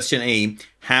 points, question E.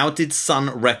 How did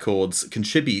Sun Records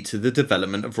contribute to the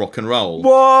development of rock and roll?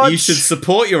 What? You should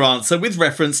support your answer with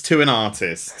reference to an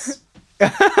artist.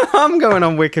 I'm going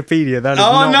on Wikipedia. That is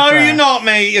Oh, not no, fair. you're not,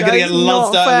 mate. You're going to get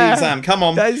lost out in the exam. Come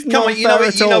on. That is Come not on.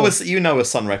 fair You know a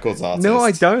Sun Records artist. No,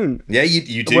 I don't. Yeah,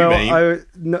 you do, mate.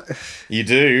 You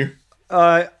do.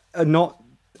 Not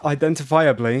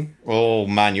identifiably. Oh,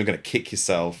 man, you're going to kick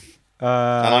yourself. And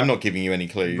I'm not giving you any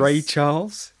clues. Ray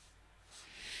Charles.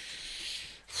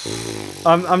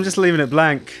 I'm just leaving it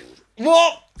blank.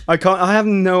 What? I have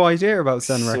no idea about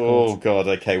Sun Records. Oh, God,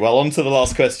 okay. Well, on to the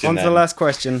last question On to the last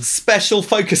question. Special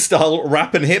focus style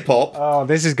rap and hip-hop. Oh,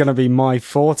 this is going to be my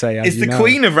forte, as It's the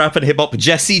queen of rap and hip-hop,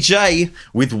 Jessie J,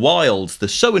 with Wild, the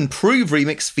Show and Prove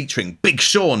remix featuring Big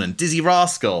Sean and Dizzy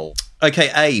Rascal.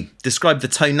 Okay, A, describe the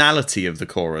tonality of the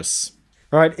chorus.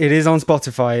 Right, it is on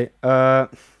Spotify.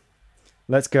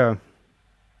 Let's go.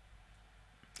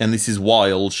 And this is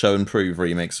Wild, Show and Prove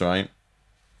remix, right?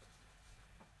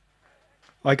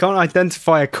 I can't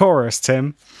identify a chorus,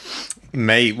 Tim.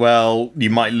 Mate, well,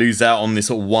 you might lose out on this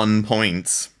at 1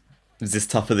 point. Is this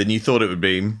tougher than you thought it would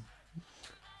be?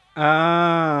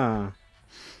 Ah.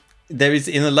 There is,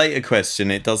 in a later question,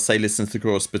 it does say listen to the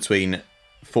chorus between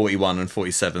 41 and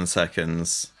 47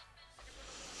 seconds.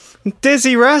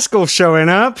 Dizzy Rascal showing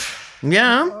up.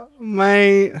 Yeah.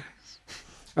 Mate.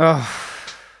 Oh.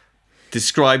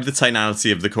 Describe the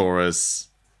tonality of the chorus.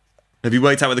 Have you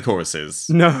worked out what the chorus is?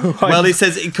 No. Well, it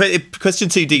says, question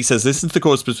 2D says listen to the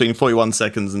chorus between 41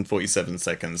 seconds and 47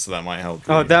 seconds, so that might help.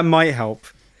 Oh, that might help.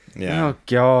 Yeah. Oh,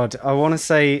 God. I want to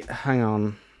say, hang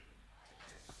on.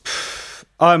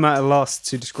 I'm at a loss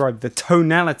to describe the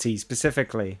tonality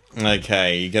specifically.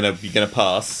 Okay, you're gonna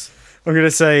pass. I'm going to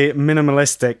say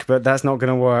minimalistic, but that's not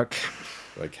going to work.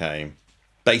 Okay.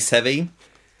 Bass heavy?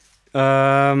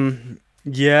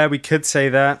 Yeah, we could say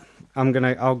that.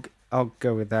 I'll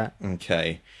go with that.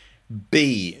 Okay.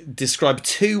 B, describe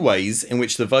 2 ways in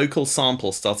which the vocal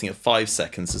sample starting at 5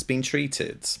 seconds has been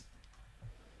treated.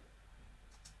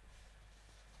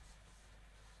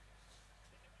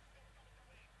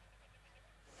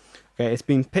 Okay, it's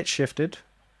been pitch shifted.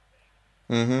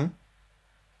 Mm-hmm.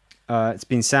 It's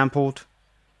been sampled.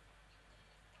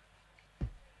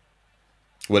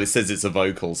 Well, it says it's a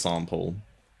vocal sample.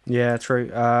 Yeah,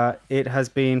 true. It has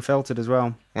been filtered as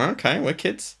well. Okay,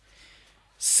 wicked.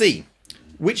 C,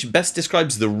 which best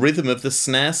describes the rhythm of the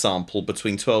snare sample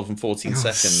between 12 and 14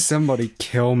 seconds? Somebody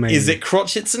kill me. Is it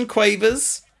crotchets and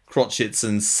quavers, crotchets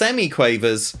and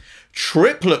semi-quavers,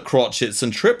 triplet crotchets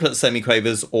and triplet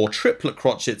semi-quavers, or triplet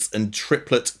crotchets and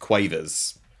triplet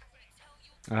quavers?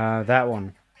 That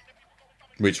one.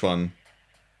 Which one?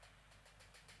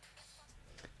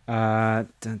 It'll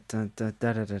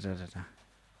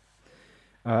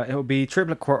be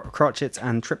triplet crotchets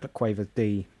and triplet quavers.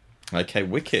 D. Okay,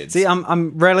 wicked. See,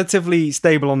 I'm relatively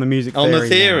stable on the music theory. On the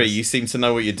theory, now. you seem to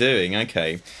know what you're doing.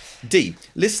 Okay. D.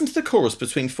 Listen to the chorus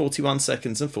between 41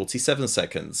 seconds and 47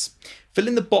 seconds. Fill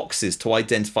in the boxes to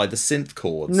identify the synth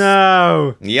chords.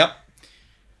 No. Yep.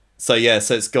 So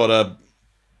it's got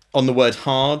on the word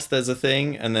hard, there's a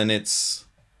thing, and then it's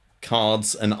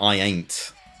cards and I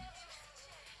ain't.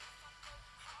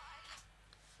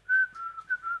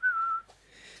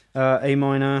 A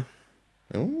minor.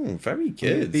 Oh, very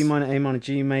good. B minor, A minor,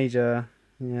 G major.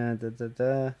 Yeah,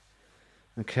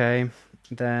 Okay,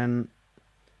 then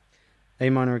A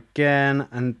minor again,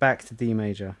 and back to D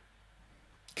major.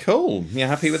 Cool. You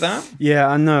happy with that? Yeah,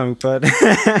 I know, but...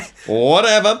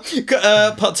 Whatever.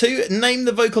 Part 2. Name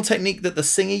the vocal technique that the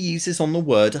singer uses on the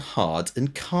word hard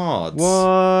and cards.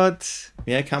 What?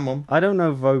 Yeah, come on. I don't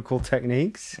know vocal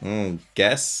techniques.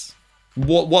 Guess.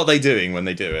 What are they doing when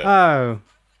they do it? Oh.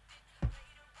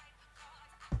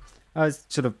 It's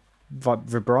sort of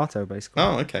vibrato, basically.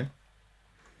 Oh, okay.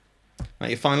 That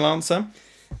your final answer?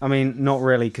 I mean, not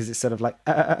really, because it's sort of like,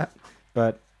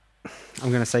 but I'm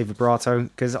going to say vibrato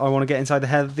because I want to get inside the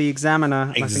head of the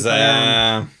examiner.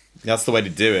 That's the way to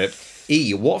do it.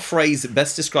 E, what phrase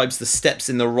best describes the steps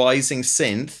in the rising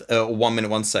synth at 1 minute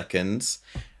 1 second?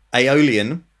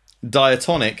 Aeolian,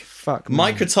 diatonic,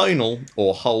 microtonal,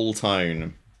 or whole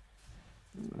tone?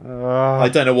 I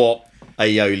don't know what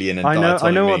Aeolian and diatonic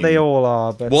I know mean. what they all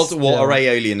are, but what are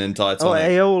Aeolian and diatonic?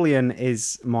 Oh, Aeolian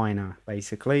is minor,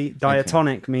 basically.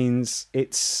 Diatonic means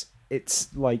it's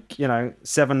like,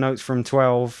 7 notes from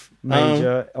 12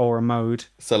 major or a mode.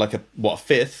 So like a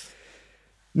fifth?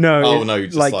 No. Oh no,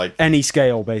 just like any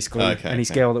scale, basically. Okay.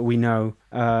 Scale that we know.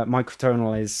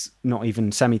 Microtonal is not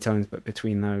even semitones, but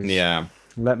between those. Yeah.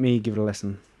 Let me give it a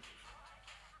listen.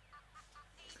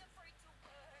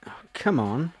 Oh, come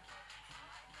on.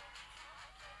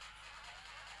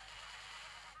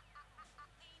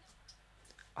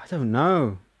 I don't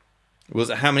know. Was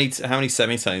it how many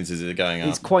semitones is it going up?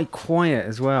 It's quite quiet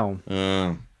as well.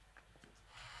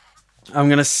 I'm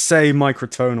going to say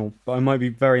microtonal, but I might be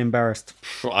very embarrassed.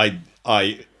 I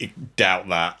doubt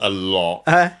that a lot.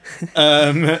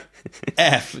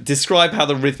 F, describe how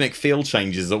the rhythmic feel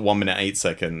changes at 1 minute 8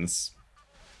 seconds.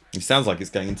 It sounds like it's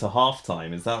going into half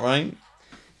time, is that right?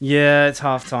 Yeah, it's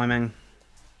half timing.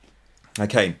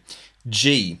 Okay.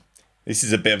 G, this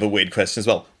is a bit of a weird question as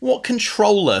well. What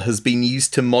controller has been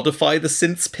used to modify the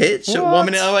synth's pitch at 1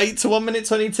 minute 08 to 1 minute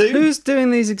 22? Who's doing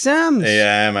these exams?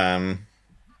 Yeah, man.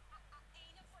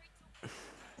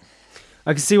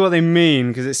 I can see what they mean,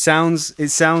 because it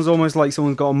sounds almost like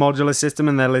someone's got a modular system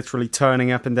and they're literally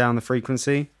turning up and down the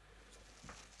frequency.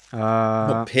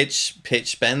 What, pitch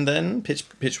bend then?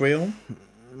 Pitch wheel?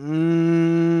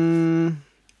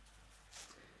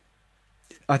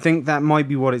 I think that might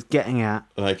be what it's getting at.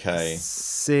 Okay.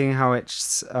 Seeing how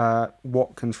it's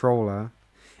what controller.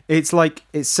 It's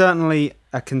certainly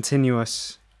a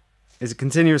continuous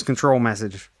control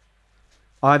message.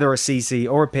 Either a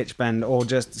CC or a pitch bend or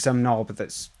just some knob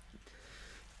that's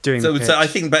doing the pitch. So I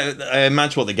think, but I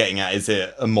imagine what they're getting at, is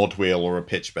it a mod wheel or a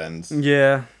pitch bend?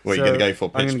 Yeah. What are you going to go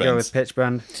for? I'm going to go with pitch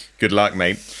bend. Good luck,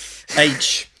 mate.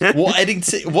 H. What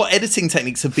editing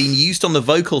techniques have been used on the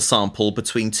vocal sample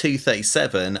between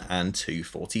 237 and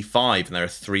 245? And there are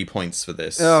 3 points for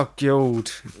this. Oh,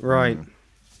 God. Right.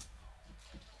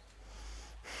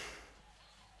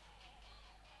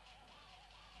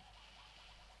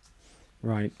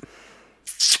 Right.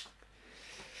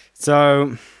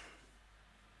 So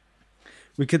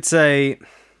we could say,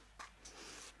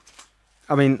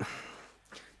 audio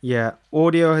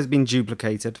has been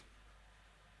duplicated.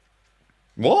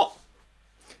 What?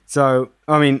 So,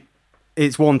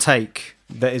 it's one take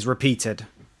that is repeated.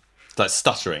 Like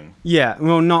stuttering? Yeah,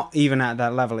 well, not even at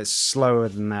that level. It's slower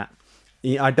than that.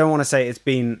 I don't want to say it's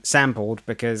been sampled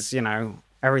because,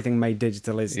 everything made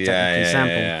digital is technically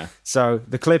sampled. Yeah. So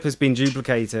the clip has been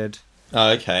duplicated.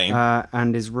 Oh, okay.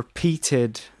 And is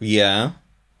repeated. Yeah.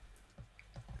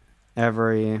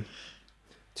 Every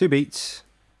 2 beats.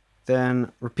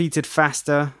 Then repeated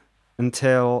faster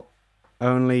until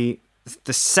only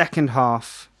the second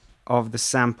half of the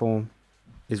sample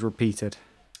is repeated.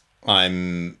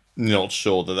 I'm not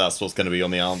sure that that's what's going to be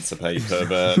on the answer paper,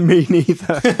 but me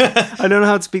neither. I don't know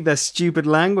how to speak their stupid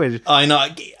language. I know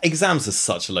exams are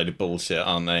such a load of bullshit,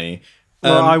 aren't they?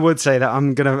 Well, I would say that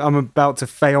I'm about to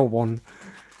fail one.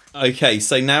 Okay,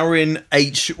 so now we're in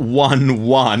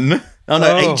H11. Oh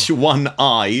no,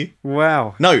 H1I.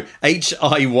 Wow. No,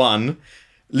 HI1.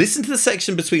 Listen to the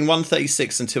section between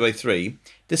 136 and 203.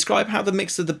 Describe how the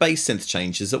mix of the bass synth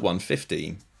changes at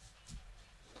 150.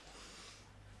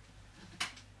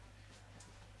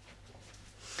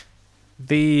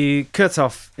 The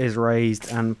cutoff is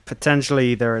raised and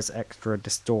potentially there is extra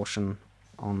distortion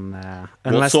on there.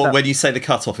 When you say the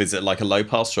cutoff, is it like a low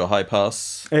pass or a high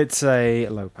pass? It's a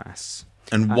low pass.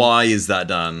 And why is that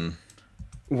done?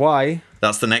 Why?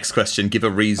 That's the next question. Give a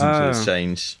reason for this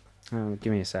change. Oh,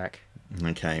 give me a sec.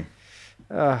 Okay.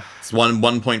 It's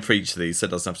one point for each of these, so it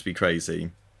doesn't have to be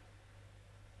crazy.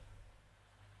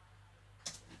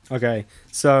 Okay,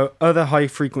 so other high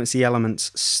frequency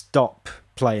elements stop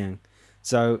playing.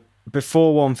 So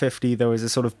before 150, there was a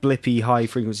sort of blippy high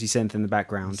frequency synth in the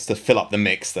background. Just to fill up the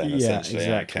mix then, essentially.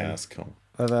 Exactly. Okay, that's cool.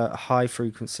 Other high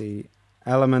frequency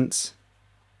elements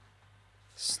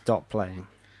stop playing.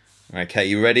 Okay,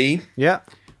 you ready? Yeah.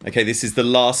 Okay, this is the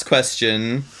last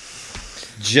question.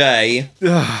 J.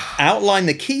 Outline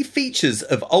the key features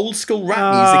of old school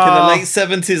rap music in the late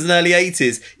 70s and early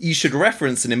 80s. You should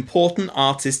reference an important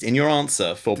artist in your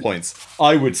answer. 4 points.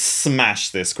 I would smash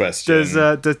this question.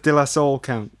 Does De La Soul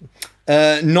count?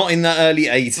 Not in the early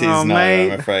 80s, no,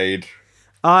 mate. I'm afraid.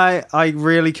 I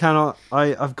really cannot.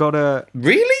 I've got to.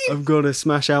 Really? I've got to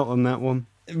smash out on that one.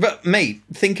 But, mate,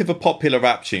 think of a popular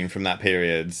rap tune from that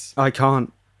period. I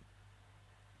can't.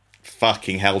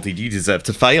 Fucking hell, did you deserve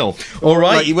to fail? All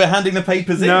right, you were handing the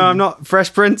papers in. No, I'm not.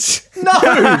 Fresh Prince. No,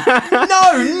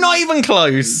 no, not even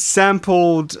close.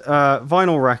 Sampled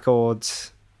vinyl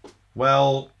records.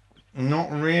 Well, not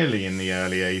really in the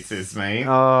early 80s, mate.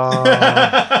 Oh.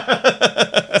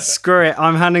 Screw it.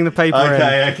 I'm handing the paper in.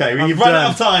 Okay. Well, you've run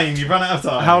out of time.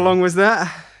 How long was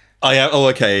that?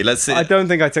 Okay. Let's see. I don't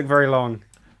think I took very long.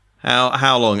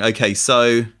 How long? Okay,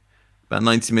 so about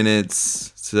 90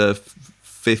 minutes to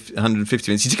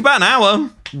 150 minutes. You took about an hour.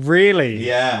 Really?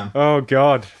 Yeah. Oh,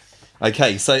 God.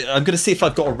 Okay, so I'm going to see if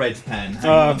I've got a red pen.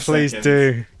 Hang on please second.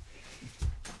 do.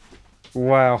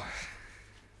 Wow.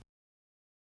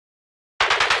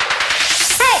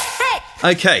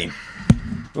 Okay.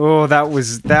 Oh, that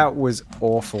was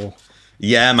awful.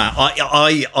 Yeah, man.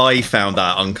 I found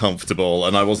that uncomfortable,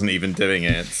 and I wasn't even doing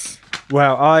it.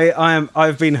 Wow,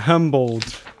 I've been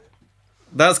humbled.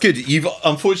 That's good.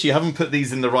 Unfortunately, you haven't put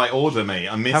these in the right order, mate.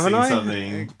 I'm missing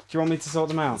something. Do you want me to sort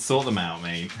them out? Sort them out,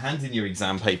 mate. Hand in your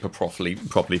exam paper properly,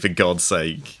 for God's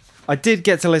sake. I did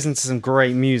get to listen to some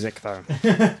great music, though.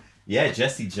 Yeah,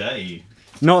 Jessie J.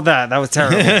 Not that was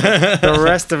terrible. The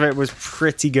rest of it was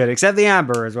pretty good, except the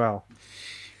ABBA as well.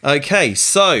 Okay,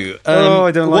 so...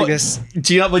 I don't like this.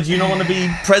 Do you not want to be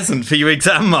present for your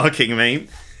exam marking, mate?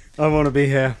 I want to be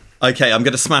here. Okay, I'm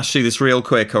going to smash through this real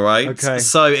quick, all right? Okay.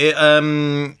 So,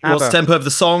 what's the tempo of the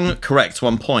song? Correct,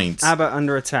 1 point. ABBA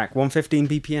Under Attack, 115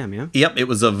 BPM, yeah? Yep, it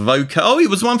was a vocal. Oh, it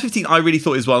was 115. I really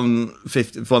thought it was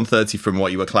 130 from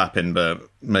what you were clapping, but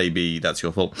maybe that's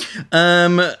your fault.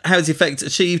 How is the effect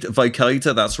achieved?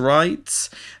 Vocoder, that's right.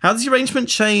 How does the arrangement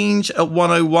change at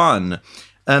 101?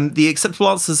 The acceptable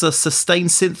answers are sustained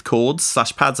synth chords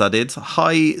 / pads added,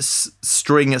 high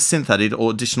string synth added,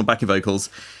 or additional backing vocals.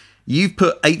 You've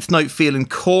put eighth note feel in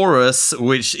chorus,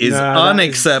 which is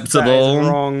unacceptable. That is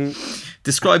wrong.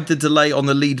 Describe the delay on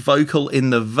the lead vocal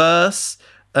in the verse.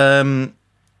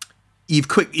 You've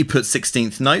quickly put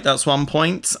 16th note, that's 1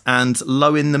 point. And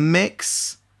low in the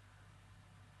mix.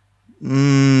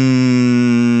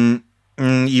 You've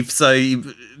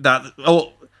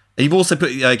also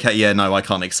put... Okay, yeah, no, I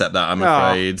can't accept that, I'm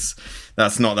afraid.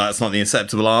 That's not the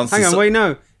acceptable answer. Hang on, wait,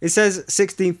 no. It says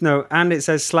 16th note and it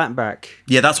says slapback.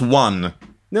 Yeah, that's 1.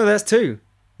 No, that's 2.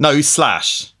 No,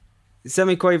 slash.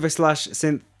 Semiquaver /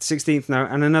 synth 16th note,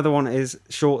 and another one is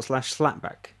short /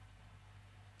 slapback.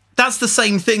 That's the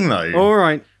same thing, though. All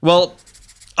right. Well,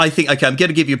 I think... Okay, I'm going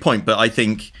to give you a point, but I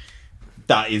think...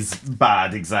 That is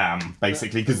bad exam,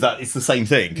 basically, because it's the same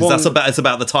thing. Because it's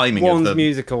about the timing of the... One's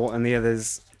musical and the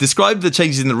other's... Describe the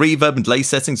changes in the reverb and delay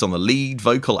settings on the lead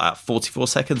vocal at 44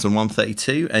 seconds and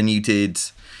 132. And you did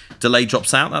delay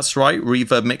drops out, that's right.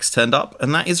 Reverb mix turned up,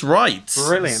 and that is right.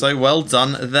 Brilliant. So well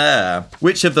done there.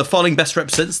 Which of the following best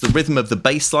represents the rhythm of the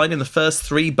bass line in the first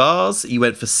 3 bars? You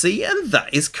went for C, and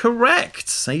that is correct.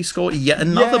 So you scored yet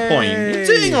another point. You're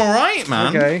doing all right,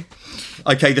 man.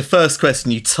 Okay, the first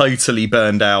question you totally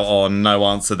burned out on. No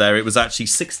answer there. It was actually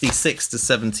 66 to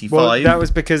 75. Well, that was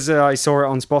because I saw it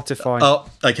on Spotify. Oh,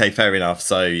 okay, fair enough.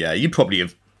 So, yeah, you probably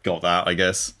have got that, I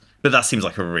guess. But that seems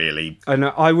like a really...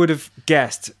 I would have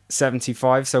guessed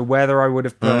 75, so whether I would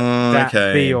have put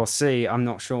that B or C, I'm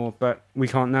not sure, but we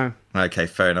can't know. Okay,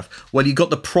 fair enough. Well, you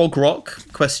got the prog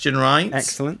rock question right.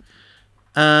 Excellent.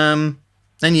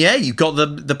 And yeah, you got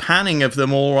the panning of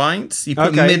them all right. You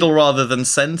put middle rather than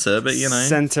centre, but you know.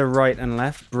 Centre, right and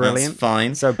left. Brilliant. That's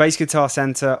fine. So bass guitar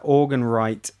centre, organ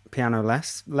right, piano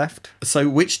left. So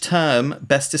which term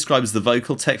best describes the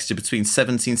vocal texture between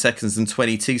 17 seconds and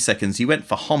 22 seconds? You went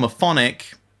for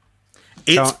homophonic.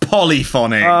 It's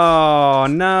polyphonic. Oh,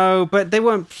 no, but they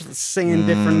weren't singing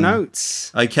different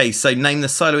notes. Okay, so name the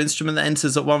solo instrument that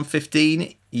enters at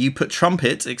 1:15. You put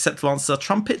trumpet, acceptable answer,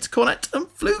 trumpet, cornet, and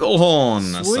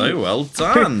flugelhorn. Sweet. So well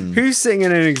done. Who's singing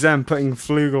in an exam putting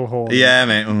flugelhorn? Yeah,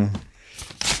 mate.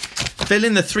 Fill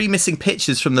in the 3 missing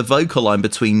pitches from the vocal line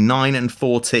between 9 and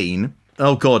 14.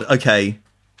 Oh, God, okay.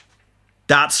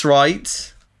 That's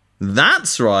right.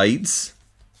 That's right,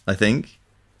 I think.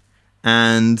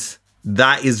 And...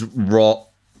 that is right.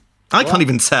 I can't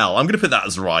even tell. I'm going to put that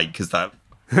as right because that.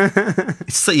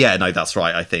 So yeah, no, that's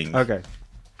right. I think. Okay,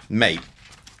 mate.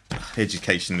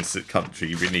 Education in this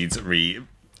country needs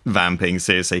Vamping,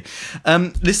 seriously.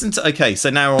 So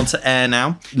now we're on to air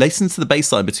now. Listen to the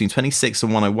bass line between 26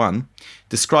 and 101.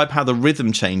 Describe how the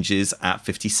rhythm changes at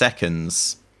 50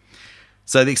 seconds.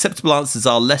 So the acceptable answers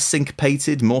are less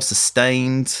syncopated, more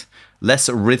sustained, less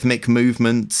rhythmic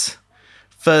movement,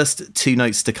 first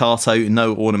 2-note staccato,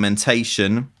 no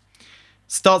ornamentation,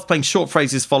 starts playing short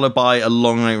phrases followed by a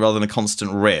long note rather than a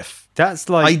constant riff. That's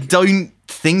like... I don't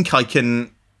think I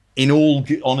can, in all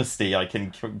honesty, I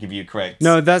can give you a correct...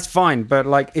 No, that's fine. But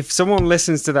like, if someone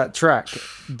listens to that track,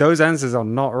 those answers are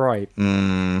not right.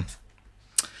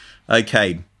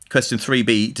 Okay. Question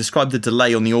 3B. Describe the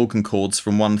delay on the organ chords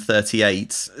from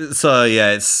 138. So,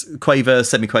 yeah, it's quaver,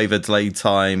 semi-quaver, delay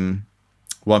time,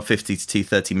 150 to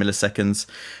 230 milliseconds.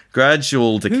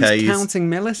 Gradual decays. Who's counting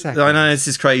milliseconds? I know, this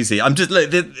is crazy. I'm just...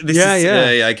 Look,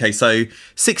 okay, so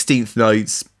 16th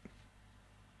notes.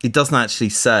 It doesn't actually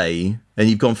say, and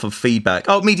you've gone for feedback.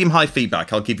 Oh, medium-high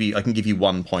feedback. I can give you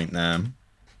 1 point there.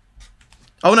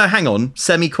 Oh, no, hang on.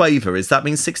 Semi-quaver. Does that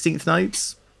mean 16th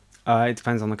notes? It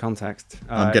depends on the context.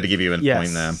 I'm going to give you a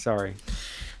point there. Sorry.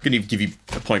 I'm going to give you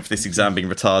a point for this exam being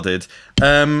retarded.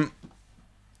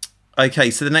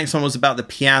 Okay, so the next one was about the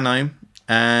piano,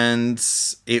 and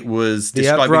it was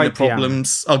describing the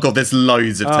problems. Piano. Oh, God, there's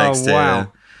loads of text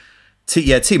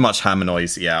here. Too much hammer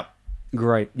noise. Yeah.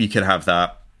 Great. You can have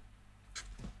that.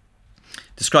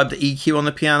 Describe the EQ on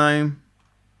the piano.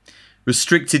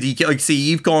 Restricted EQ. See,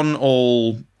 you've gone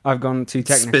all... I've gone too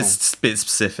technical. Bit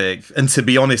specific. And to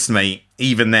be honest, mate,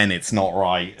 even then it's not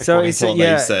right. So it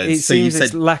seems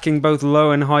it's lacking both low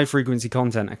and high frequency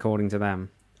content according to them.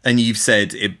 And you've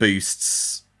said it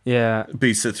boosts at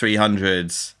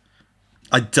 300.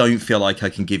 I don't feel like I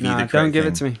can give you the correct don't give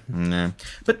it thing. to me. No.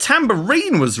 But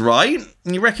tambourine was right.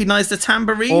 And you recognise the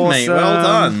tambourine, mate. Well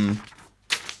done.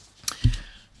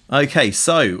 Okay,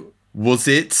 so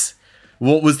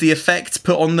what was the effect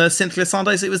put on the synth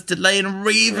glissandos? It was delay and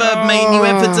reverb, mate. You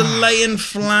went for delay and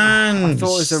flange. I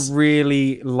thought it was a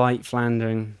really light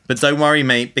flanging. But don't worry,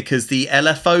 mate, because the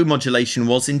LFO modulation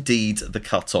was indeed the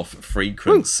cutoff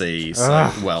frequency.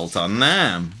 So well done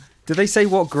there. Do they say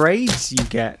what grades you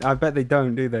get? I bet they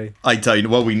don't, do they? I don't.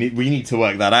 Well, we need to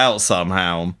work that out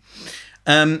somehow.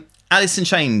 Alice in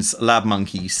Chains, Lab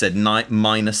Monkey, you said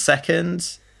minor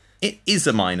second. It is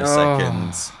a minor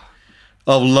second.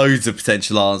 Oh, loads of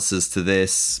potential answers to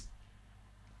this.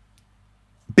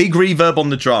 Big reverb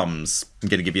on the drums. I'm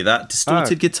going to give you that.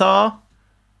 Distorted guitar.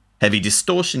 Heavy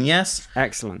distortion, yes.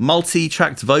 Excellent.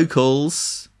 Multi-tracked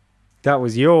vocals. That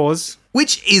was yours.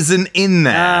 Which isn't in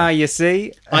there. You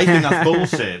see? I think that's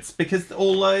bullshit. Because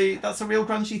although that's a real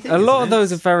grungy thing, a lot of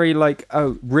those are very,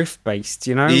 riff-based,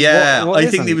 you know? Yeah, what I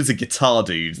think there was a guitar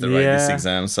dude that wrote this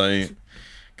exam, so...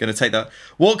 Going to take that.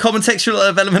 What common textual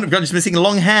element of grunge is missing?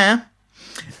 Long hair.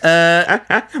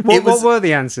 What were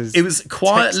the answers? It was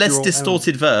quiet, less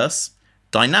distorted verse,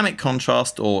 dynamic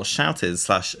contrast, or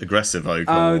shouted/aggressive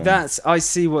vocal. Oh, I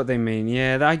see what they mean.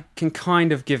 Yeah, I can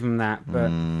kind of give them that. But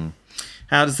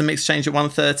how does the mix change at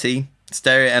 130?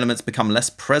 Stereo elements become less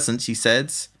present, she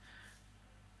said.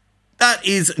 That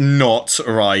is not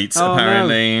right,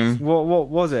 apparently. No. What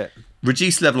was it?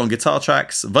 Reduced level on guitar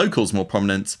tracks, vocals more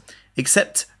prominent,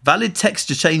 except valid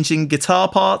texture changing guitar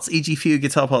parts, e.g. fewer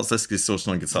guitar parts, less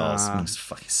distortion on guitars.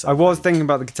 I was thinking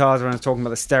about the guitars when I was talking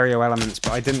about the stereo elements,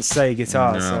 but I didn't say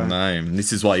guitars. No.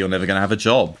 This is why you're never going to have a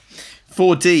job.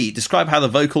 4D, describe how the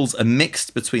vocals are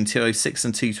mixed between 206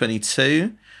 and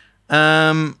 222.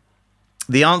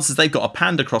 The answers, they've got a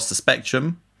panned across the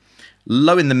spectrum,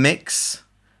 low in the mix,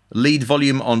 lead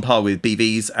volume on par with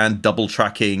BVs, and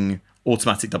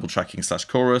automatic double tracking /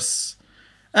 chorus.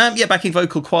 Backing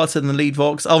vocal quieter than the lead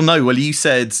vox. Oh no, well you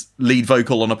said lead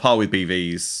vocal on a par with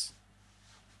BVs.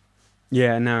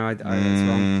 Yeah, no, that's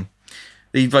wrong.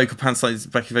 Lead vocal pan slides,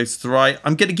 backing vocals to the right.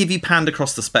 I'm going to give you panned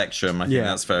across the spectrum. I think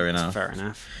that's fair enough. Fair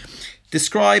enough.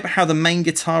 Describe how the main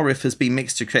guitar riff has been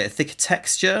mixed to create a thicker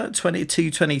texture.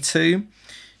 2222.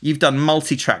 You've done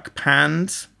multi-track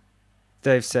panned.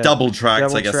 They've said double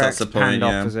tracked. I guess that's the point.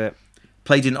 Yeah. Opposite.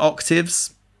 Played in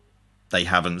octaves. They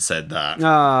haven't said that.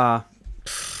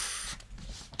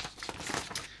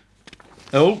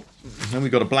 Oh, and we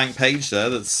got a blank page there.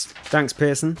 Thanks,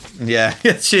 Pearson. Yeah,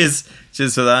 cheers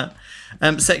for that.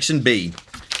 Section B,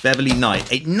 Beverly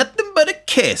Knight, ain't nothing but a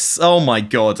kiss. Oh my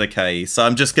god. Okay, so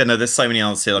I'm just gonna. There's so many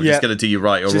answers here. I'm just gonna do you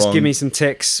right or wrong. Just give me some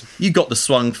ticks. You got the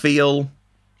swung feel.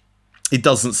 It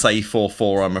doesn't say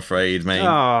 4/4. I'm afraid, mate.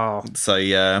 Oh. So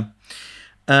yeah.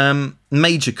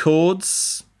 Major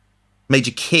chords.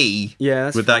 Major key. Yeah,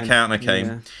 that's would fine. That count? Okay.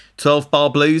 Yeah. 12 bar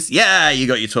blues. Yeah, you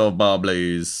got your 12 bar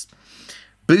blues.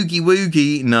 Boogie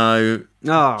woogie. No.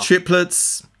 Oh.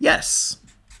 Triplets. Yes.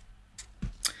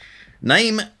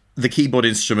 Name the keyboard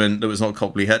instrument that was not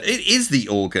commonly heard. It is the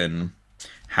organ.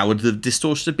 How would the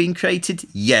distortion have been created?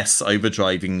 Yes,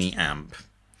 overdriving the amp.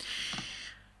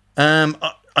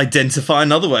 Identify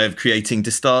another way of creating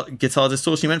guitar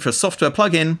distortion. You went for a software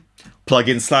plugin.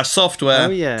 Plugin/software. Oh,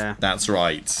 yeah. That's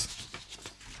right.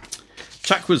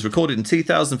 Track was recorded in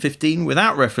 2015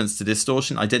 without reference to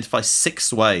distortion. Identify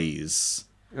 6 ways.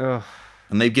 Ugh.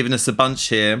 And they've given us a bunch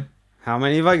here. How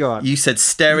many have I got? You said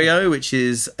stereo, which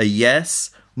is a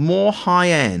yes. More high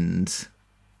end.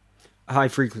 High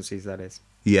frequencies, that is.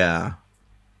 Yeah.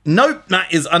 Nope,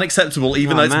 that is unacceptable,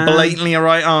 even though it's man. blatantly a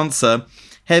right answer.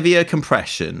 Heavier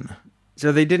compression.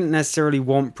 So they didn't necessarily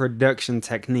want production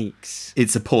techniques.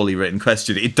 It's a poorly written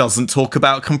question. It doesn't talk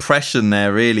about compression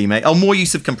there, really, mate. Oh, more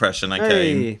use of compression,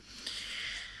 okay. Hey,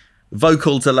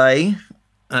 Vocal delay.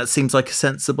 That seems like a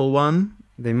sensible one.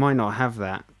 they might not have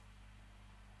that.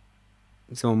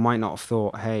 Someone might not have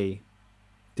thought, hey,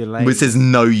 delay. Which says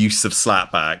no use of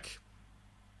slapback.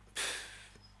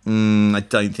 I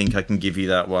don't think I can give you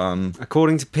that one.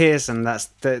 According to Pearson,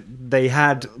 they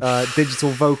had digital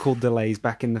vocal delays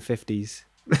back in the 50s.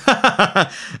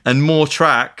 And more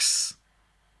tracks.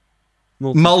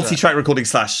 Multi-track recording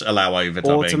 / allow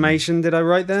overdubbing. Automation, did I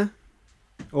write there?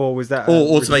 Or was that...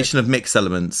 Or automation of mix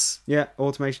elements. Yeah,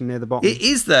 automation near the bottom. It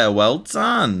is there, well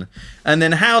done. And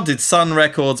then how did Sun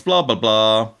Records, blah, blah,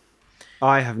 blah.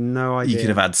 I have no idea. You could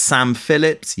have had Sam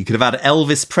Phillips. You could have had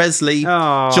Elvis Presley,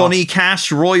 Oh. Johnny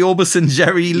Cash, Roy Orbison,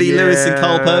 Jerry Lee Lewis, and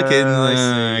Carl I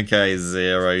Perkins. Okay,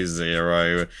 0,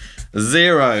 0,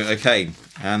 0. Okay,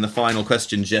 and the final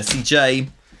question, Jesse J.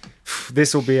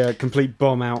 This will be a complete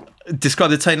bomb out.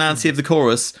 Describe the tonality of the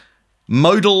chorus.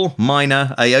 Modal,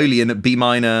 minor, Aeolian, B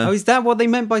minor. Oh, is that what they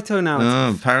meant by tonality?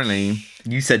 Oh, apparently.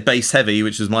 You said bass heavy,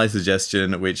 which was my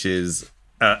suggestion, which is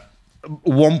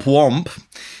womp womp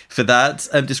for that.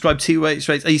 Describe 2 rates.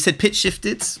 Oh, you said pitch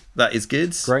shifted. That is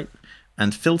good. Great.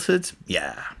 And filtered.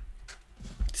 Yeah.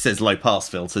 It says low pass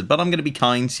filtered, but I'm going to be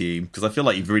kind to you because I feel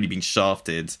like you've really been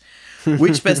shafted.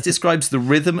 Which best describes the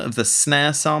rhythm of the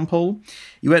snare sample?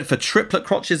 You went for triplet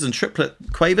crotches and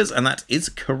triplet quavers, and that is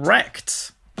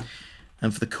correct.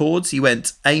 And for the chords, you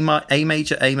went A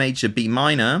major, B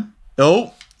minor.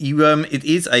 Oh, you it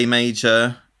is A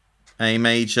major.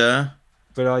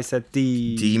 But I said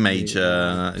D. D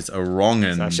major. It's a wrong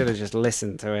one. So I should have just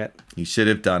listened to it. You should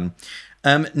have done.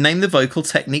 Name the vocal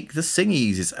technique the singer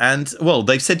uses. And, well,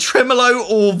 they've said tremolo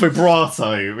or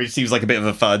vibrato, which seems like a bit of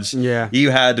a fudge. Yeah.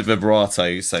 You had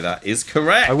vibrato, so that is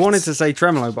correct. I wanted to say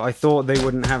tremolo, but I thought they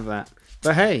wouldn't have that.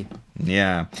 But hey.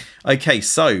 Yeah. Okay,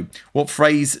 so what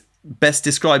phrase best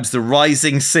describes the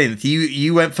rising synth?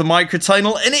 You went for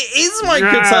microtonal, and it is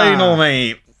microtonal,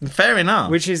 mate. Fair enough.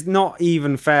 Which is not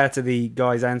even fair to the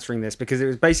guys answering this, because it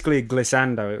was basically a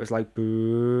glissando. It was like...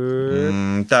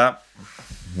 boo.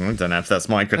 I don't know if that's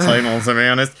microtonal, to be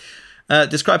honest.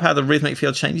 Describe how the rhythmic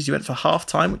field changes. You went for half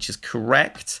time, which is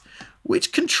correct.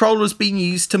 Which controller has been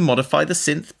used to modify the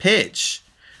synth pitch?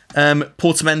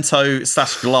 Portamento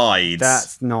 / glide.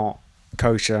 That's not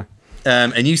kosher.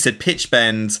 And you said pitch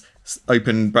bend,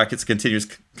 open brackets, continuous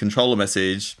controller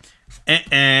message.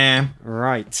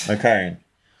 Right. Okay.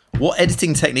 What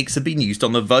editing techniques have been used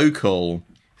on the vocal?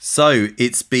 So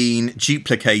it's been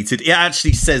duplicated. It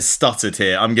actually says stuttered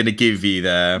here. I'm going to give you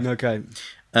there. Okay.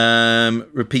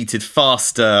 Repeated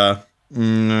faster.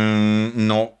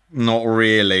 Not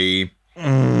really.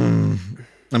 I'm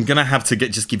going to have to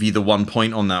just give you the 1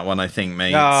 point on that one, I think,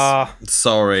 mate.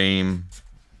 Sorry.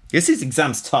 This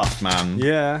exam's tough, man.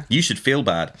 Yeah. You should feel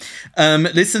bad.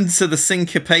 Listen to the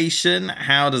syncopation.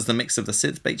 How does the mix of the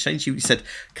synth beat change? You said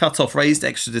cut off, raised,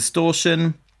 extra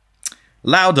distortion.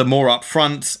 Louder, more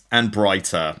upfront, and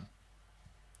brighter.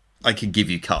 I could give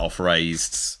you cut off,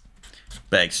 raised,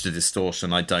 but extra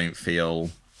distortion I don't feel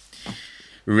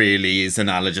really is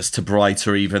analogous to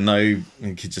brighter, even though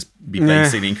it could just be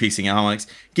basically increasing harmonics.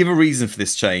 Give a reason for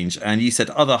this change. And you said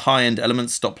other high-end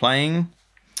elements stop playing.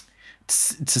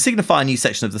 To signify a new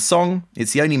section of the song,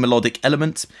 it's the only melodic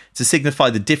element. To signify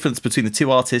the difference between the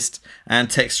two artists and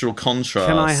textural contrast.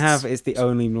 Can I have it's the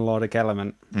only melodic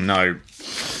element? No.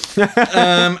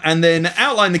 And then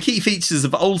outline the key features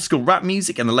of old school rap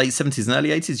music in the late 70s and early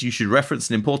 80s. You should reference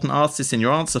an important artist in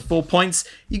your answer. 4 points.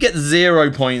 You get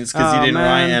 0 points because you didn't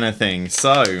write anything.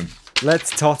 So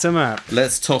let's tot him up.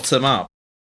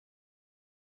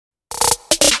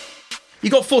 You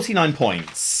got 49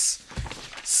 points.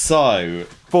 So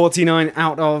 49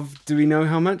 out of, do we know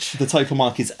how much? the total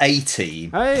mark is 80.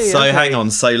 Hey, so okay. hang on.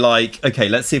 So okay,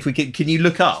 let's see if we can you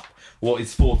look up what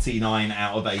is 49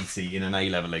 out of 80 in an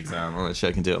A-level exam? Well, actually,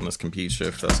 I can do it on this computer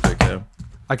if that's quicker.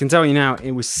 I can tell you now,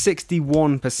 it was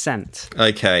 61%.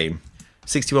 Okay.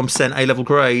 61% A-level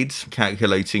grade.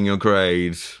 Calculating your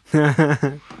grade.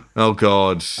 Oh,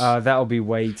 God. That'll be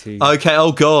way too. Okay,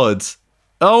 oh, God.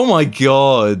 Oh, my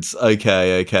God.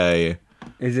 Okay.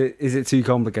 Is it too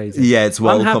complicated? Yeah, it's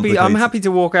complicated. I'm happy to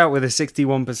walk out with a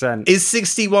 61%. Is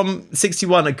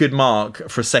 61 a good mark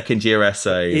for a second-year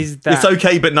essay? It's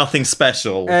okay, but nothing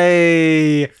special.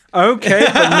 Hey, okay,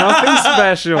 but nothing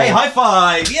special. Hey, high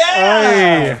five!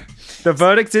 Yeah! Hey, the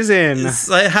verdict is in.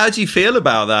 So how do you feel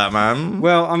about that, man?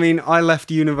 Well, I mean, I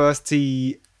left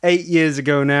university 8 years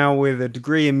ago now with a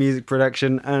degree in music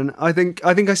production, and I think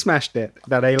I smashed it,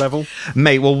 that A-level.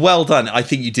 Mate, well done. I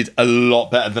think you did a lot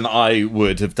better than I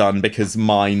would have done because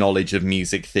my knowledge of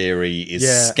music theory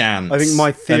is scant. I think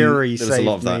my theory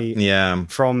saved me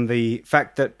from the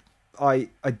fact that I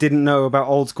didn't know about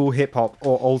old school hip-hop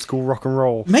or old school rock and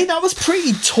roll. Mate, that was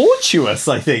pretty tortuous,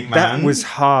 I think, man. That was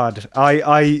hard.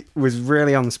 I was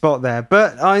really on the spot there,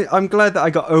 but I'm glad that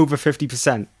I got over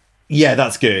 50%. Yeah,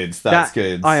 that's good. That's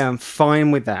good. I am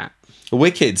fine with that.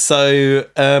 Wicked. So,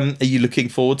 are you looking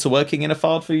forward to working in a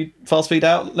fast food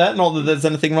outlet? Not that there's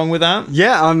anything wrong with that.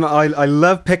 Yeah, I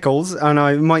love pickles, and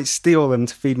I might steal them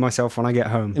to feed myself when I get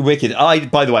home. Wicked.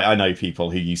 By the way, I know people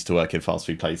who used to work in fast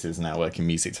food places and now work in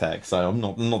music tech, so I'm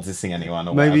not dissing anyone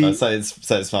or whatever. So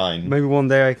it's fine. Maybe one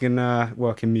day I can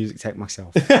work in music tech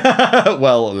myself.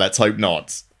 Well, let's hope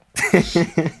not.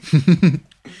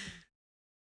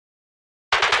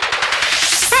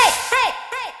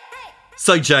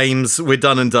 So James, we're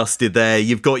done and dusted there.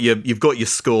 You've got your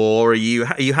score. Are you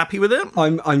happy with it?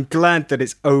 I'm glad that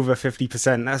it's over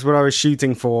 50%. That's what I was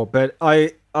shooting for. But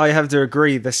I have to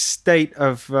agree. The state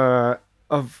of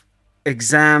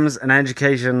exams and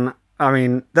education. I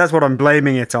mean, that's what I'm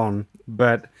blaming it on.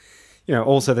 But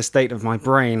also the state of my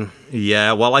brain.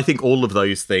 Yeah, well, I think all of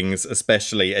those things,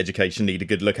 especially education, need a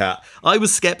good look at. I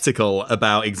was skeptical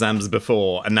about exams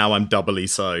before, and now I'm doubly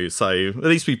so. So at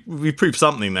least we proved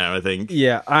something there, I think.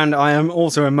 Yeah, and I am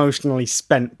also emotionally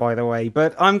spent, by the way,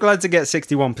 but I'm glad to get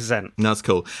 61%. That's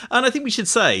cool. And I think we should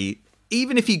say,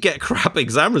 even if you get crap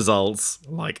exam results,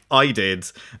 like I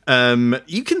did,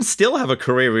 you can still have a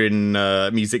career in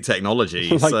music technology.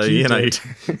 Like so you know,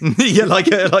 yeah, like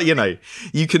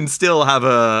you can still have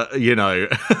a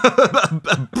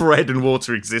a bread and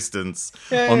water existence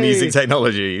on music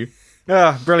technology.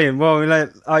 Ah, brilliant. Well,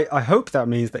 I hope that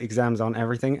means that exams aren't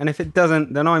everything, and if it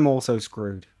doesn't, then I'm also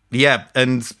screwed. Yeah,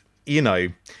 and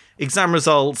exam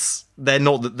results, they're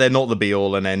not the be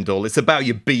all and end all. It's about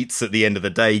your beats at the end of the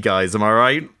day, guys. Am I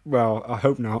right? Well, I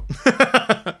hope not.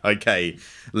 Okay,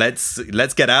 let's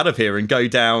get out of here and go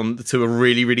down to a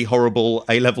really, really horrible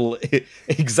A-level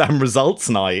exam results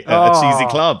night at a cheesy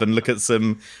club and look at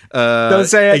some Don't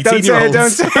say it. Don't say it. Don't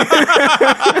say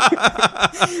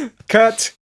it.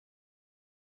 Cut.